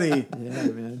somebody. Yeah,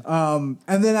 man.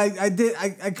 And then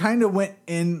I kind of went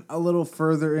in a little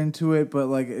further into it, but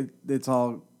like it's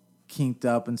all kinked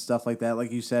up and stuff like that.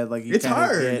 Like you said, like you It's kinda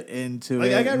hard. get into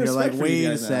Like, it. I got and you're like, respect for you wait a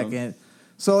guys now. second.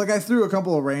 So like I threw a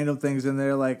couple of random things in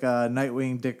there, like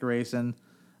Nightwing, Dick Grayson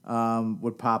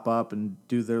would pop up and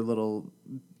do their little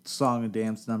song and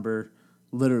dance number,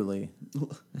 literally,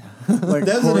 like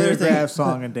That's another thing. choreographed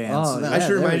song and dance. Oh, I yeah, should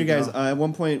there remind we you guys, go. at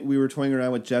one point we were toying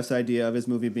around with Jeff's idea of his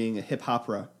movie being a hip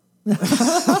opera.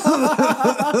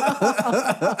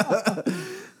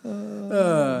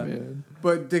 Man.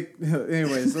 But Dick,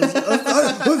 anyways,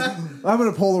 I'm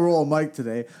gonna pull the role of Mike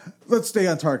today. Let's stay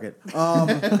on target.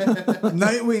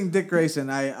 Nightwing, Dick Grayson,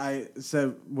 I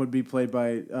said would be played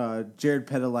by Jared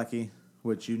Padalecki,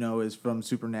 which you know is from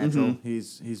Supernatural.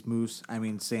 He's Moose. I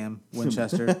mean Sam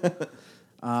Winchester.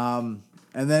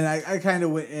 And then I kind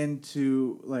of went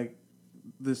into like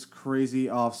this crazy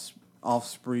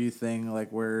off-spree thing, like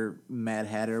where Mad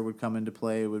Hatter would come into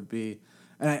play. Would be.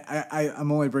 And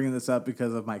I'm only bringing this up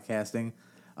because of my casting.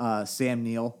 Sam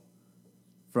Neill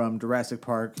from Jurassic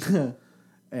Park.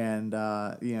 And,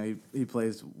 he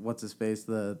plays, what's his face,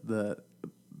 the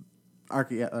or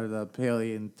the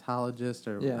paleontologist.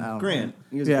 Or, Yeah. I don't Grant. know.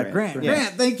 He was Yeah, Grant. Grant. Yeah.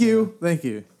 Grant, thank you. Thank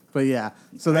you. But yeah,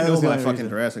 so that I know was the my only fucking reason.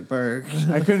 Jurassic Park.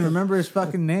 I couldn't remember his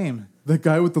fucking name. The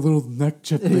guy with the little neck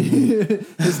chip thingy.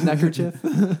 His neckerchief.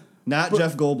 Not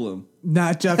Jeff Goldblum.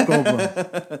 Not Jeff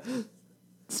Goldblum.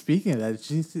 Speaking of that, did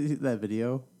you see that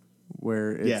video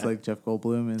where it's Yeah. like Jeff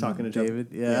Goldblum and Talking to Jeff- David?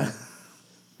 Yeah.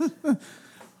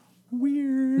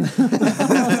 Weird.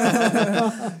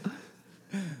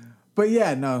 But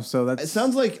yeah, no. So that's It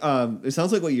sounds like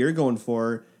what you're going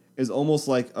for is almost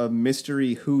like a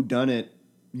mystery whodunit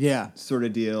yeah. sort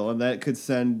of deal, and that could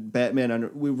send Batman on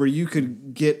where you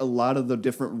could get a lot of the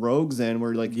different rogues in,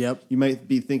 where like Yep. you might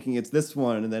be thinking it's this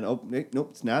one, and then nope,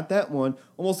 it's not that one.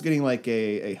 Almost getting like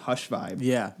a Hush vibe.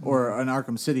 Yeah, or an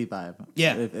Arkham City vibe.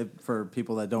 Yeah. if for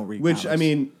people that don't read. Which comics. I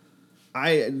mean,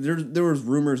 there was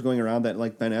rumors going around that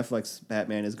like Ben Affleck's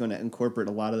Batman is going to incorporate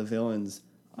a lot of the villains.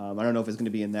 I don't know if it's going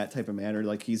to be in that type of manner.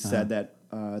 Like he's said that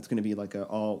it's going to be like a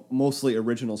all mostly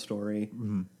original story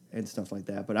and stuff like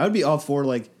that. But I would be all for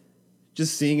like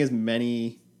just seeing as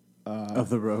many of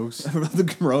the rogues. of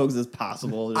the rogues as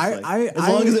possible. Just, as I-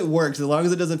 long as it works, as long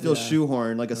as it doesn't feel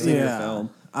shoehorned like a single film.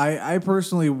 I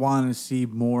personally want to see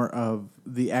more of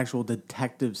the actual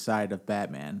detective side of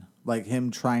Batman, like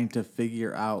him trying to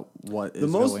figure out what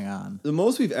is going on. The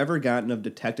most we've ever gotten of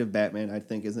Detective Batman, I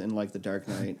think, is in like The Dark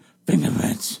Knight.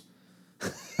 Fingerprints.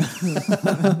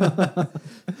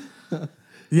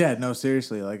 Yeah, no,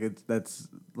 seriously, like that's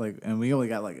like, and we only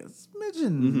got like a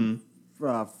smidgen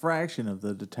fraction of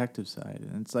the detective side,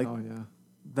 and it's like, Oh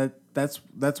yeah.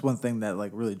 that's one thing that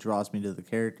like really draws me to the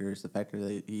character is the fact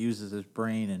that he uses his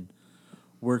brain and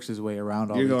works his way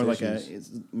around all You're these going like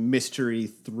issues. a mystery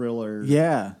thriller.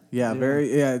 Yeah,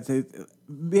 very,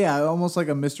 yeah, almost like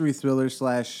a mystery thriller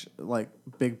 / like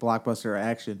big blockbuster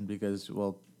action because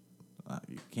you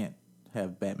can't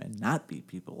have Batman not beat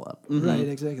people up. Right,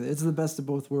 exactly. It's the best of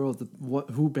both worlds.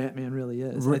 Who Batman really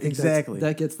is. Right, I think exactly.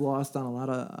 that gets lost on a lot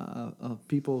of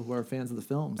people who are fans of the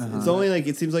films. It's only like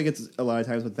it seems like it's a lot of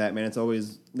times with Batman. It's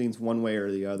always leans one way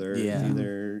or the other. Yeah. It's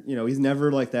either he's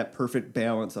never like that perfect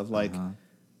balance of like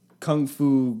kung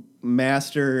fu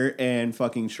master and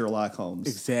fucking Sherlock Holmes.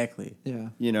 Exactly.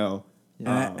 Yeah. And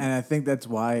I think that's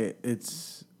why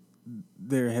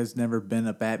there has never been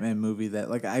a Batman movie that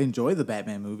like I enjoy the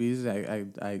Batman movies. I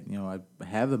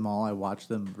have them all. I watch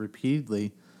them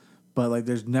repeatedly, but like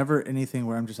there's never anything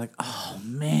where I'm just like, oh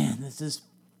man, this is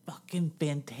fucking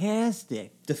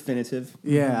fantastic. Definitive.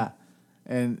 Yeah.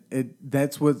 And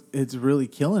that's what it's really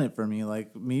killing it for me.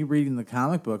 Like me reading the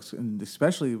comic books, and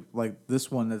especially like this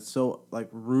one that's so like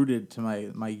rooted to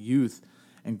my youth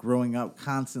and growing up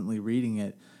constantly reading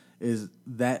it, is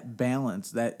that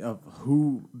balance that of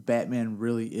who Batman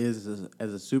really is as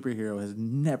a superhero has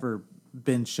never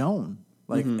been shown.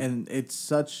 Like, and it's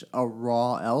such a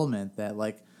raw element that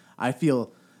like I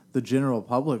feel the general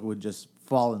public would just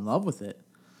fall in love with it.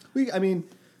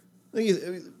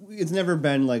 It's never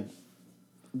been like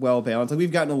well balanced. Like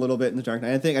we've gotten a little bit in the Dark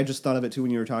Knight. I think I just thought of it too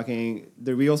when you were talking.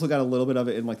 We also got a little bit of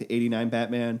it in like the '89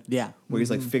 Batman. Yeah. where he's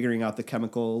like figuring out the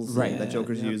chemicals Right. that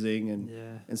Joker's Yeah. using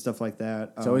and stuff like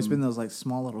that. It's always been those like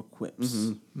small little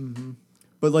quips.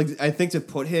 But like I think to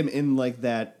put him in like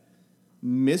that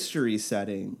mystery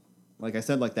setting, like I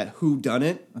said, like that who done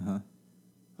it,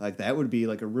 like that would be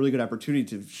like a really good opportunity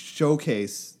to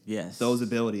showcase those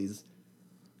abilities.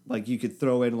 Like you could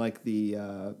throw in like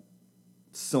the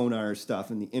sonar stuff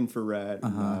and the infrared,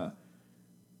 and,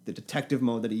 the detective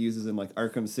mode that he uses in like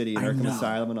Arkham City and Arkham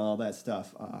Asylum and all that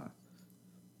stuff.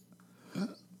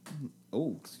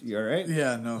 Oh, you all right?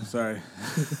 Yeah, no, sorry.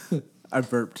 I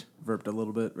burped a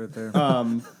little bit right there.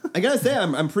 I gotta say,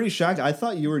 I'm pretty shocked. I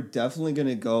thought you were definitely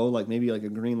gonna go like maybe like a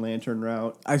Green Lantern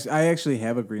route. I actually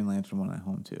have a Green Lantern one at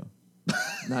home too.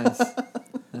 Nice.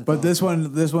 But this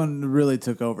one really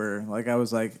took over. Like I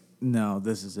was like, no,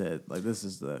 this is it. Like this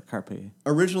is the Carpe.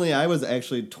 Originally, I was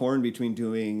actually torn between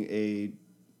doing a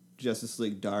Justice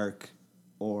League Dark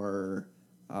or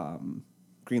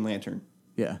Green Lantern.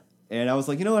 Yeah. And I was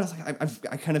like, you know what? I was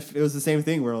like, I kind of, it was the same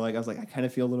thing where like, I was like, I kind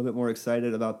of feel a little bit more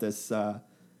excited about this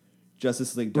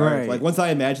Justice League Dark. Right. Like once I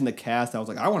imagined the cast, I was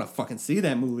like, I want to fucking see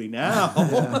that movie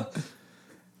now.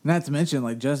 Not to mention,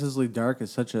 like Justice League Dark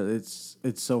is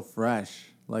it's so fresh.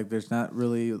 Like there's not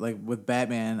really like with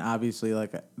Batman. Obviously,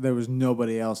 like there was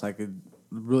nobody else I could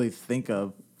really think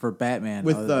of for Batman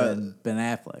With, other than Ben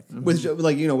Affleck. With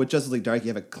like with Justice League Dark, you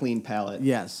have a clean palette.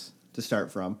 Yes. To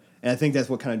start from. And I think that's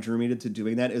what kind of drew me to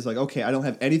doing that is like, okay, I don't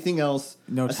have anything else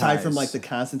aside from like the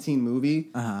Constantine movie.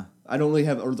 I don't really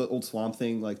have, or the old Swamp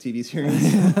Thing like TV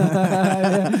series.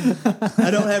 I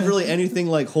don't have really anything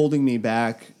like holding me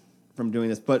back from doing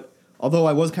this. But although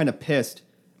I was kind of pissed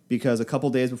because a couple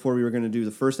days before we were going to do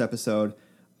the first episode,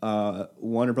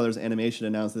 Warner Brothers Animation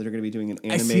announced that they're going to be doing an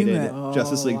animated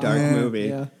Justice League Dark movie.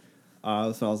 Yeah.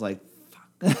 So I was like,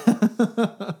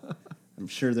 fuck. I'm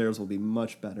sure theirs will be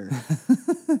much better.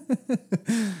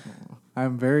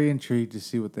 I'm very intrigued to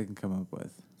see what they can come up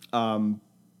with. All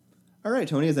right,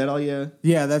 Tony, is that all you?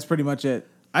 Yeah, that's pretty much it.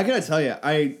 I gotta tell you,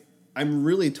 I'm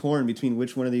really torn between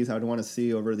which one of these I would want to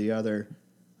see over the other.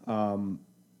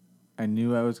 I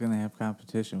knew I was going to have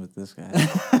competition with this guy.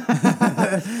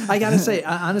 I gotta say,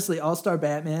 honestly, All-Star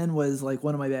Batman was like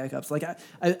one of my backups. Like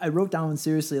I wrote down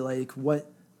seriously like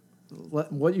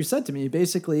what you said to me,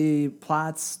 basically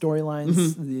plots,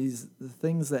 storylines, these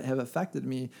things that have affected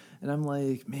me, and I'm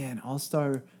like, man,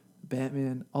 All-Star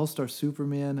Batman, All-Star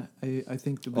Superman, I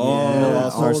think to be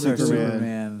All-Star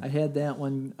Superman. I had that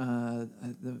one.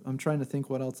 I'm trying to think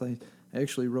what else I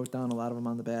actually wrote down a lot of them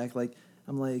on the back. Like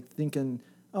I'm like thinking,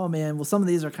 oh man, well some of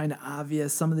these are kind of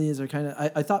obvious, some of these are kind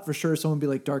of. I thought for sure someone would be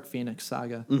like Dark Phoenix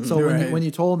Saga. So when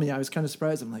you told me, I was kind of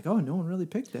surprised. I'm like, oh, no one really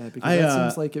picked that because that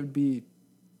seems like it would be.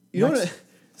 You know what?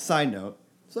 Sidebar.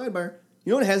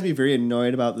 You know what has me very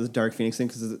annoyed about this Dark Phoenix thing?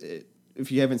 Because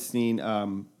if you haven't seen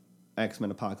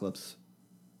X-Men Apocalypse,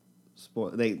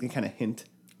 they kind of hint.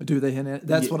 Do they hint at?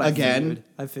 That's what I figured.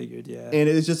 I figured, yeah. And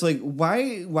it's just like,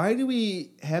 why do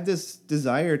we have this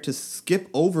desire to skip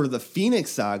over the Phoenix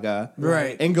Saga,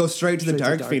 right, and go straight to the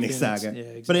Dark Phoenix Saga? Yeah,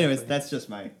 exactly. But anyways, that's just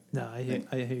my. No, I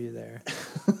hear you there.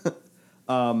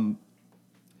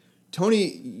 Tony,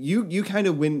 you kind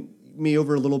of win me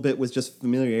over a little bit with just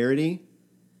familiarity,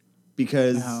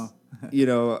 because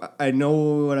I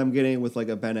know what I'm getting with like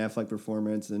a Ben Affleck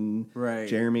performance and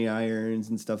Jeremy Irons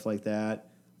and stuff like that.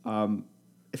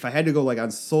 If I had to go like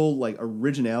on sole like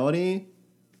originality,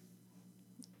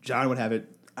 John would have it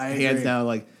hands down.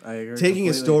 Like I agree taking completely.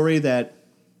 a story that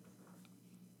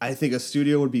I think a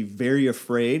studio would be very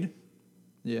afraid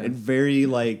and very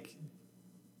like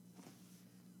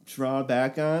draw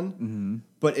back on. Mm-hmm.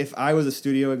 But if I was a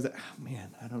studio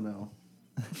I don't know.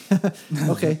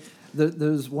 Okay.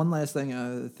 There's one last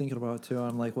thing thinking about too.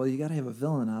 I'm like, well, you got to have a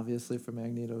villain, obviously, for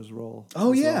Magneto's role.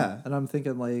 Oh yeah. Well. And I'm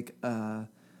thinking like,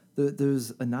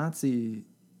 there's a Nazi.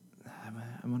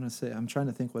 I'm gonna say I'm trying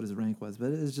to think what his rank was, but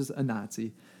it's just a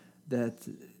Nazi that,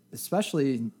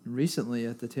 especially recently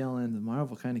at the tail end of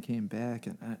Marvel, kind of came back,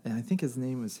 and I think his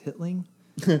name was Hitling.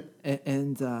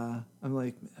 and I'm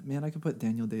like, man, I could put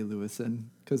Daniel Day-Lewis in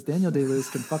because Daniel Day-Lewis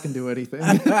can fucking do anything.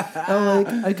 I'm like,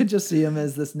 I could just see him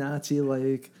as this Nazi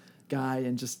like guy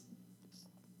and just,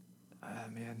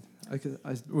 man,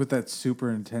 with that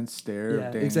super intense stare of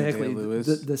Daniel exactly.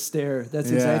 Day-Lewis. The stare. That's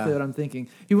exactly what I'm thinking.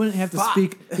 He wouldn't have to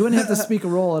speak. He wouldn't have to speak a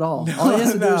role at all. All he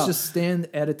has to do is just stand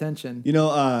at attention. You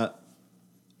know,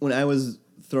 when I was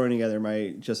throwing together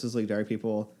my Justice League Dark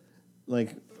people,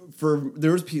 like.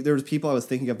 There was people I was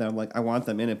thinking of that I'm like, I want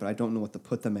them in it, but I don't know what to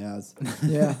put them as.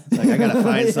 Yeah, like I gotta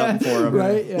find something for them.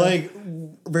 Right? Yeah. Like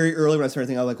very early when I started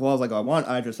thinking, I was like, I want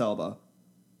Idris Elba.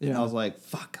 Yeah. And I was like,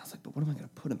 fuck. I was like, but what am I gonna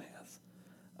put him as?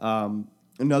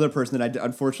 Another person that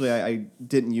unfortunately I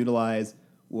didn't utilize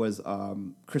was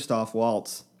Christoph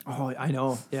Waltz. Oh, I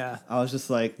know. Yeah. I was just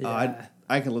like, I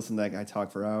can listen to that guy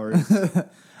talk for hours.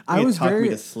 I was talk very me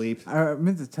to sleep. I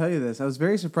meant to tell you this. I was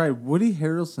very surprised. Woody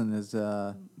Harrelson is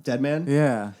Dead Man.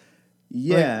 yeah.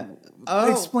 Yeah.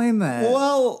 Explain that.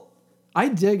 Well, I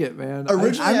dig it, man.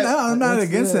 Originally, I'm not That's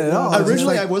against it, it at all. yeah. It's just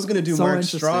originally I like- was gonna do so Mark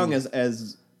interesting. Strong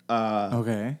as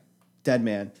okay. Dead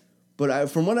Man, but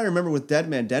from what I remember with Dead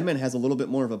Man has a little bit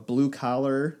more of a blue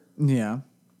collar Yeah.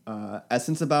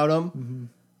 essence about him.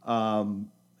 And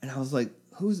I was like,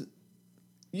 who's,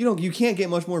 you can't get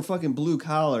much more fucking blue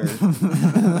collar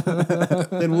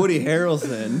than Woody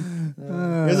Harrelson.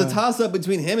 There's a toss up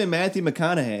between him and Matthew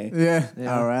McConaughey. Yeah.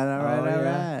 Yeah. All right. Oh,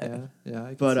 right. Yeah, I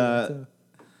can But, see that too.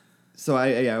 So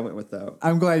I went with that.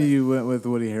 I'm glad you went with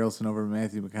Woody Harrelson over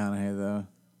Matthew McConaughey, though.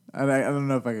 I don't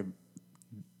know if I could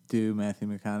do Matthew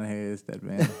McConaughey as Dead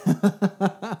Man.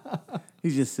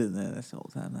 He's just sitting there this whole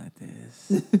time like this.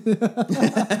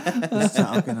 He's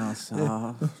talking all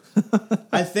soft.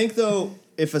 I think though,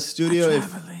 if a studio,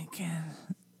 Lincoln.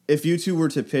 if you two were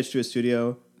to pitch to a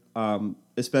studio,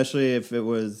 especially if it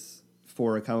was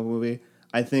for a comic movie,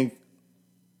 I think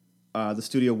the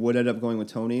studio would end up going with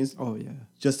Tony's, Oh yeah,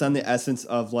 just on the essence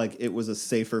of like it was a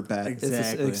safer bet.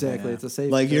 Exactly, exactly. yeah. It's a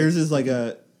safe. Like bet. yours is like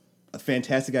a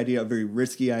fantastic idea, a very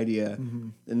risky idea,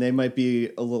 and they might be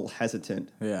a little hesitant.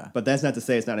 Yeah. But that's not to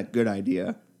say it's not a good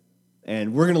idea.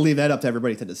 And we're going to leave that up to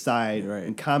everybody to decide Right.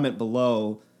 and comment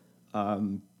below.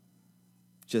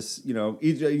 Just, you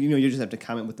just have to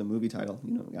comment with the movie title.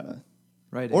 Gotta,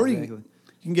 right. or Exactly. you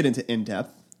can get into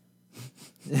in-depth.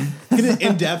 Get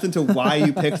in-depth into why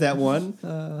you picked that one.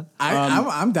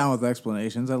 I'm down with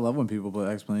explanations. I love when people put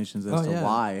explanations as Oh, to yeah.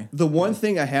 why. The one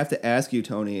thing I have to ask you,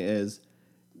 Tony, is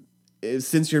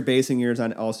since you're basing yours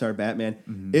on All-Star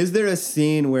Batman, is there a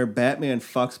scene where Batman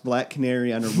fucks Black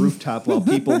Canary on a rooftop while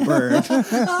people burn?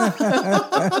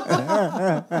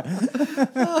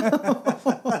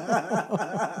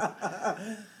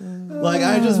 Like,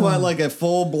 I just want like a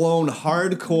full-blown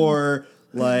hardcore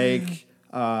like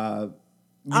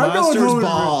Monsters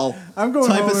Ball. I'm going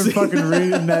type home of and scene. fucking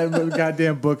reading that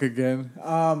goddamn book again.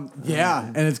 Yeah,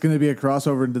 and it's going to be a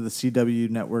crossover into the CW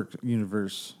network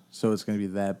universe. So it's going to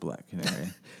be that Black Canary.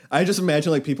 I just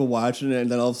imagine like people watching it,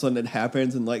 and then all of a sudden it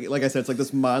happens, and like I said, it's like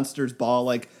this Monsters Ball,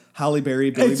 like Halle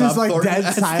Berry, Billy It's Bob just like Thornton dead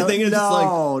esque silent. thing. It's just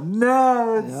like,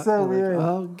 No, it's Yeah, so you're weird. like,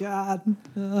 oh God,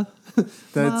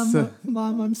 That's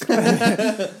Mom, I'm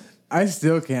sorry. I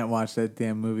still can't watch that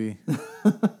damn movie.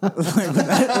 Like,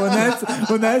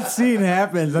 when that scene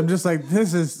happens, I'm just like,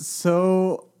 this is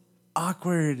so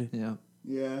awkward. yeah,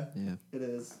 yeah, yeah. it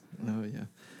is. Oh yeah.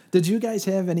 Did you guys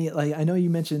have any like? I know you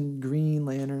mentioned Green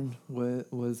Lantern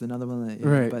was another one that,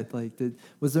 Right. But like,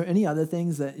 was there any other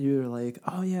things that you were like,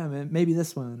 oh yeah, man, maybe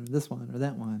this one or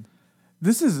that one?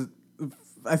 This is,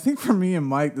 I think for me and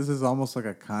Mike, this is almost like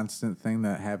a constant thing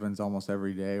that happens almost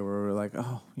every day where we're like,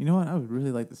 oh, you know what? I would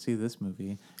really like to see this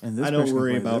movie. And this I don't person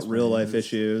worry played about this real one. life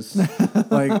issues.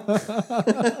 Like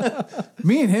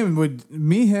me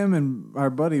and our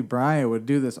buddy Brian would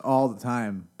do this all the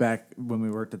time back when we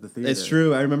worked at the theater. It's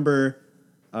true. I remember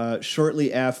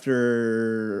shortly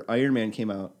after Iron Man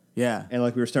came out. Yeah. And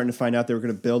like we were starting to find out they were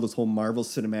going to build this whole Marvel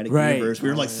Cinematic Right. Universe. We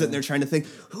were like sitting there trying to think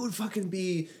who would fucking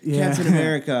be Yeah. Captain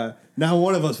America. Now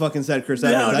one of us fucking said Chris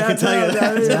Evans. I can tell you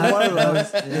that. One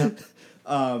of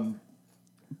those.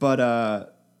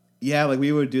 But yeah, like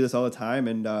we would do this all the time,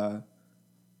 and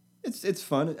it's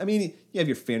fun. I mean, you have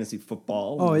your fantasy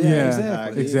football. Oh yeah, Yeah,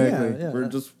 exactly. exactly. Yeah, yeah. We're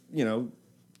just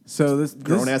So this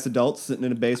grown ass adults sitting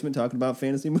in a basement talking about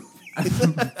fantasy movies.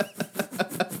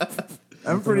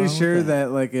 I'm pretty wrong with sure that.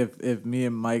 that like if me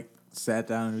and Mike sat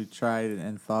down and we tried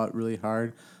and thought really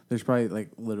hard, there's probably like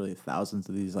literally thousands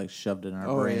of these like shoved in our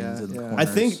Oh, brains yeah, in the yeah.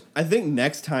 corners. I think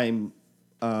next time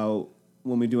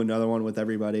when we do another one with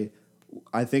everybody,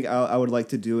 I think I would like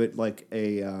to do it like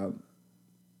a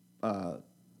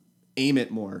aim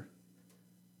it more.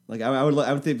 Like I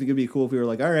would think it would be cool if we were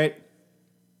like, all right,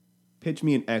 pitch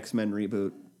me an X-Men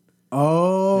reboot.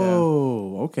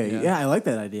 Oh, okay. Yeah. Yeah, I like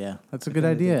that idea. That's a good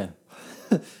idea.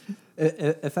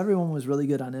 If everyone was really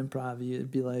good on improv, you'd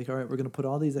be like, all right, we're gonna put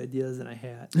all these ideas in a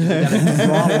hat. You gotta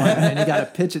draw one, and you gotta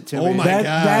pitch it to Oh me. my That,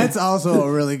 God. that's also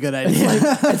a really good idea.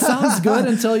 It sounds good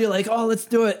until you're like, oh, let's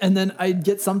do it, and then I'd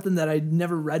get something that I'd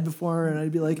never read before, and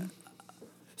I'd be like,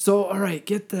 so all right,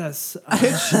 get this.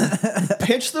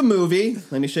 Pitch the movie.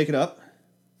 Let me shake it up.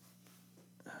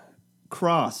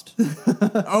 Crossed.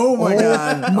 Oh my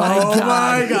god. my oh God.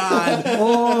 my god.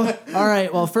 Oh, all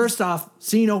right. Well, first off,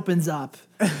 scene opens up,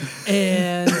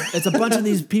 and it's a bunch of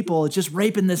these people just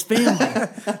raping this family.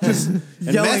 And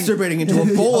masturbating into a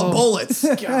bowl of bullets.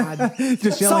 God,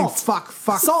 Just yelling Salt. fuck,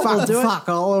 Salt will fuck, do it. fuck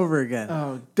all over again.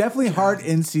 Oh, Definitely hard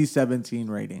NC-17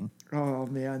 rating. Oh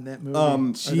man, that movie.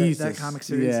 Or Jesus. that comic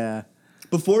series. Yeah.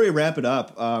 Before we wrap it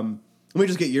up, let me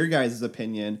just get your guys'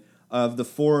 opinion of the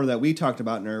 4 that we talked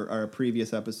about in our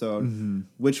previous episode. Mm-hmm.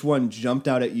 Which one jumped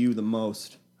out at you the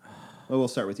most? Well, we'll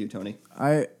start with you, Tony.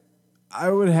 I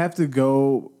would have to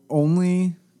go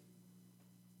only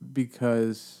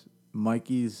because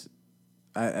Mikey's.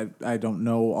 I don't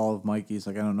know all of Mikey's.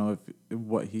 Like I don't know if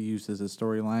what he used as a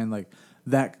storyline. Like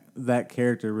that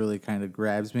character really kind of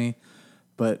grabs me.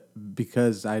 But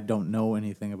because I don't know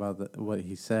anything about what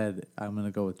he said, I'm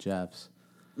gonna go with Jeff's.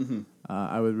 Mm-hmm.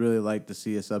 I would really like to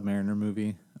see a Submariner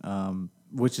movie,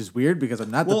 which is weird because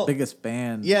I'm not the biggest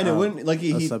fan. Yeah, and it wouldn't like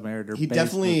he Submariner. He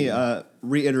definitely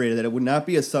reiterated that it would not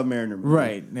be a Submariner movie,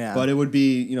 Right, yeah. But it would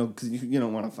be because you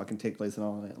don't want to fucking take place in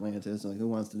all of Atlantis. Like who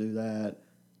wants to do that?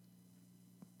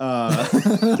 I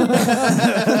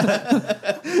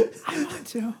want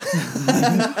to.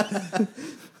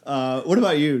 What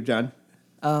about you, John?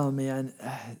 Oh man,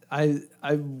 I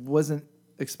wasn't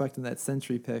expecting that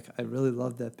Sentry pick. I really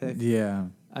loved that pick. Yeah.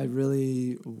 I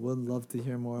really would love to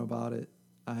hear more about it.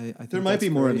 I think There might be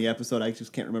that's more in great. the episode. I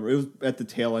just can't remember. It was at the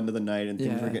tail end of the night, and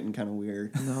things Yeah. were getting kind of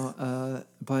weird. No,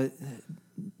 but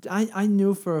I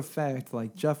knew for a fact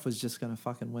like Jeff was just gonna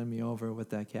fucking win me over with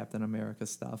that Captain America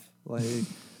stuff. Like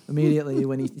immediately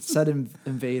when he said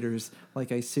invaders,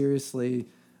 like I seriously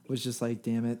was just like,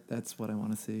 damn it, that's what I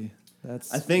want to see.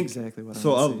 That's I think exactly what I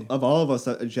so. want to see. Of all of us,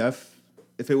 Jeff,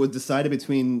 if it was decided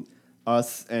between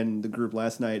us and the group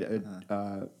last night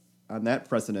on that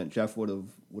precedent, Jeff would have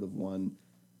won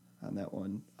on that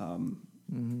one.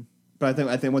 But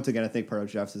I think once again, I think part of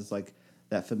Jeff's is like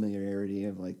that familiarity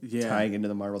of like tying into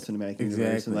the Marvel Cinematic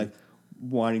Universe and like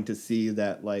wanting to see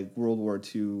that like World War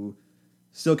II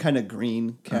still kind of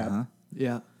green Cap.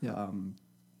 Yeah.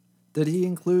 Did he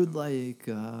include like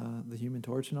the Human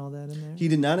Torch and all that in there? He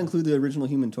did not include the original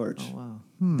Human Torch. Oh wow.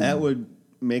 That would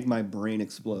make my brain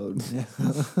explode.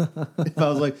 If I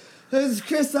was like, "It's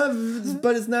Chris Evans,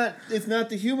 but it's not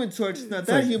the Human Torch. It's not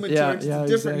that Human Torch. It's a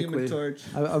different Human Torch."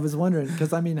 I was wondering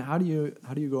because I mean, how do you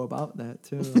go about that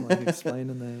too? Like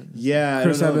explaining that. Yeah,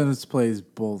 Chris I don't know. Evans plays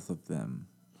both of them.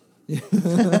 He's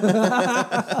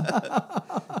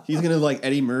gonna like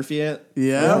Eddie Murphy it.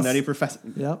 Yes. Nutty Professor.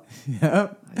 Yep.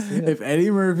 Yep. If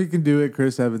Eddie Murphy can do it,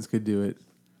 Chris Evans could do it.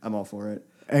 I'm all for it.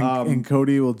 And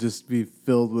Cody will just be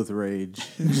filled with rage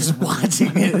just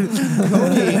watching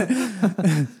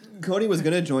it. Cody was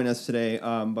gonna join us today,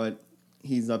 but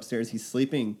he's upstairs. He's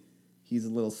sleeping. He's a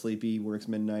little sleepy. Works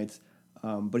midnights.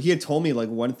 But he had told me like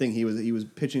one thing he was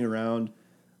pitching around.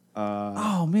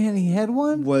 Oh man, he had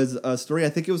one. Was a story. I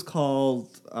think it was called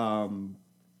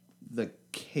The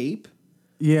Cape.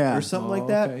 Yeah, Or something like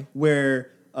that. Okay.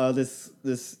 Where this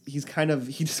he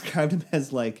described him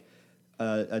as like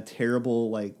a terrible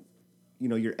like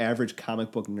your average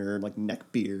comic book nerd, like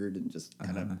neck beard and just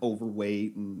kind of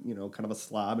overweight and kind of a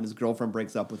slob, and his girlfriend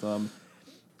breaks up with him,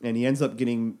 and he ends up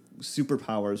getting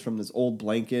superpowers from this old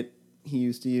blanket he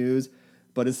used to use.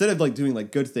 But instead of like doing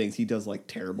like good things, he does like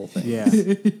terrible things. Yeah,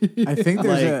 I think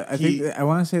there's Like, I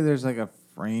want to say there's like a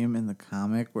frame in the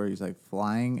comic where he's like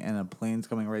flying and a plane's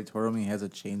coming right toward him. And he has a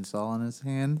chainsaw in his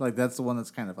hand. Like that's the one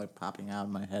that's kind of like popping out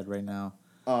in my head right now.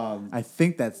 I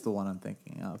think that's the one I'm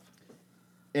thinking of.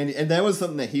 And that was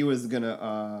something that he was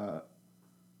gonna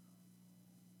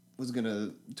was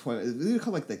it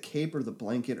called like The Cape or The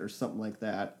Blanket or something like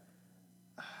that.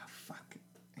 Fuck,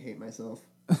 I hate myself.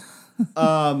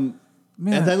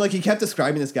 Man, and then like he kept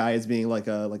describing this guy as being like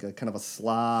a kind of a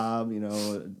slob, and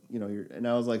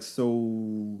I was like,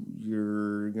 so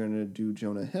you're gonna do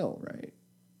Jonah Hill, right?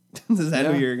 Is that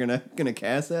who you're gonna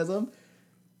cast as him?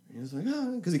 And he was like,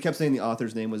 oh, because he kept saying the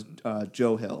author's name was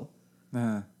Joe Hill.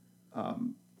 But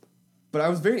I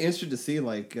was very interested to see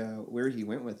like where he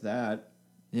went with that.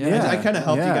 Yeah. I kind of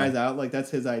helped you guys out. Like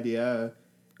that's his idea.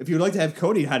 If you would like to have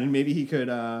Cody on, and maybe he could.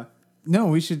 No,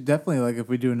 we should definitely like if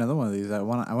we do another one of these. I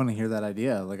want to hear that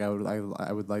idea. Like I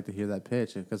would like to hear that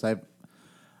pitch because I've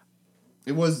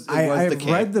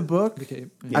read the book. The Cape.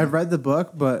 Yeah. I've read the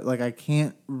book, but like I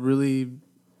can't really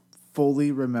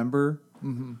fully remember.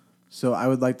 Mm-hmm. So I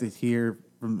would like to hear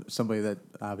from somebody that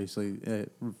obviously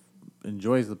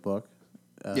enjoys the book.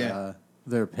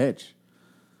 Their pitch.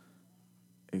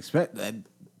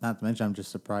 Not to mention, I'm just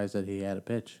surprised that he had a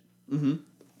pitch. Mm-hmm.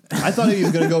 I thought he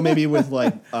was gonna go maybe with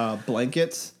like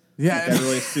blankets. Yeah, like that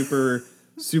really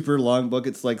super long book.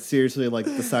 It's like seriously like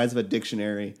the size of a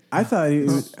dictionary. I thought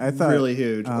really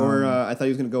huge. Or I thought he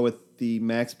was gonna go with the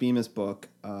Max Bemis book.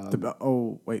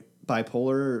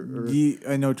 Bipolar.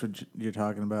 I know what you're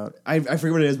talking about. I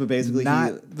forget what it is, but basically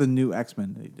not the new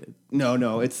X-Men that he did.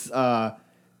 No, it's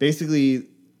basically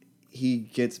he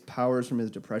gets powers from his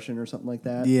depression or something like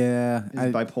that. Yeah,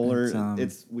 He's bipolar.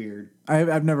 It's weird.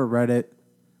 I've never read it.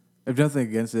 I've nothing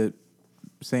against it.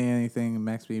 Saying anything,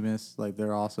 Max Bemis, like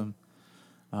they're awesome.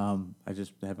 I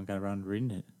just haven't got around to reading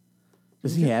it.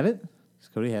 Does he have it? Does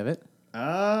Cody have it?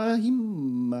 I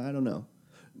don't know.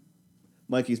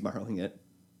 Mikey's borrowing it.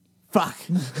 Fuck.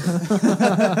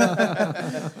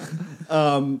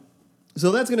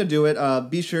 So that's gonna do it.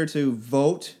 Be sure to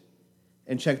vote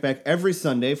and check back every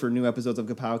Sunday for new episodes of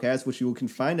Kapowcast, which you can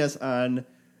find us on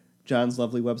John's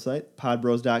lovely website,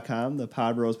 podbros.com, the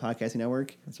Podbros Podcasting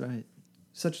Network. That's right.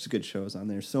 Such good shows on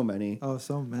there. So many. Oh,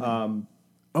 so many.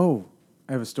 Oh,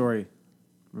 I have a story.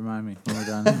 Remind me when we're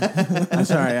done. I'm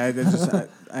sorry.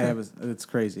 It's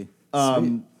crazy.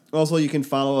 Also, you can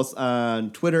follow us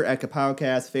on Twitter at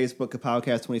Kapowcast, Facebook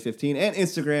Kapowcast 2015, and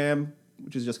Instagram,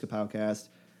 which is just Kapowcast.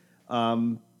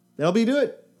 That'll be do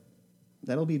it.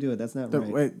 That'll be do it. That's not right.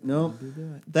 Wait. No.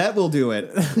 That will do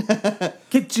it.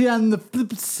 Get you on the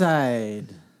flip side.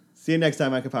 See you next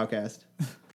time on Kapowcast.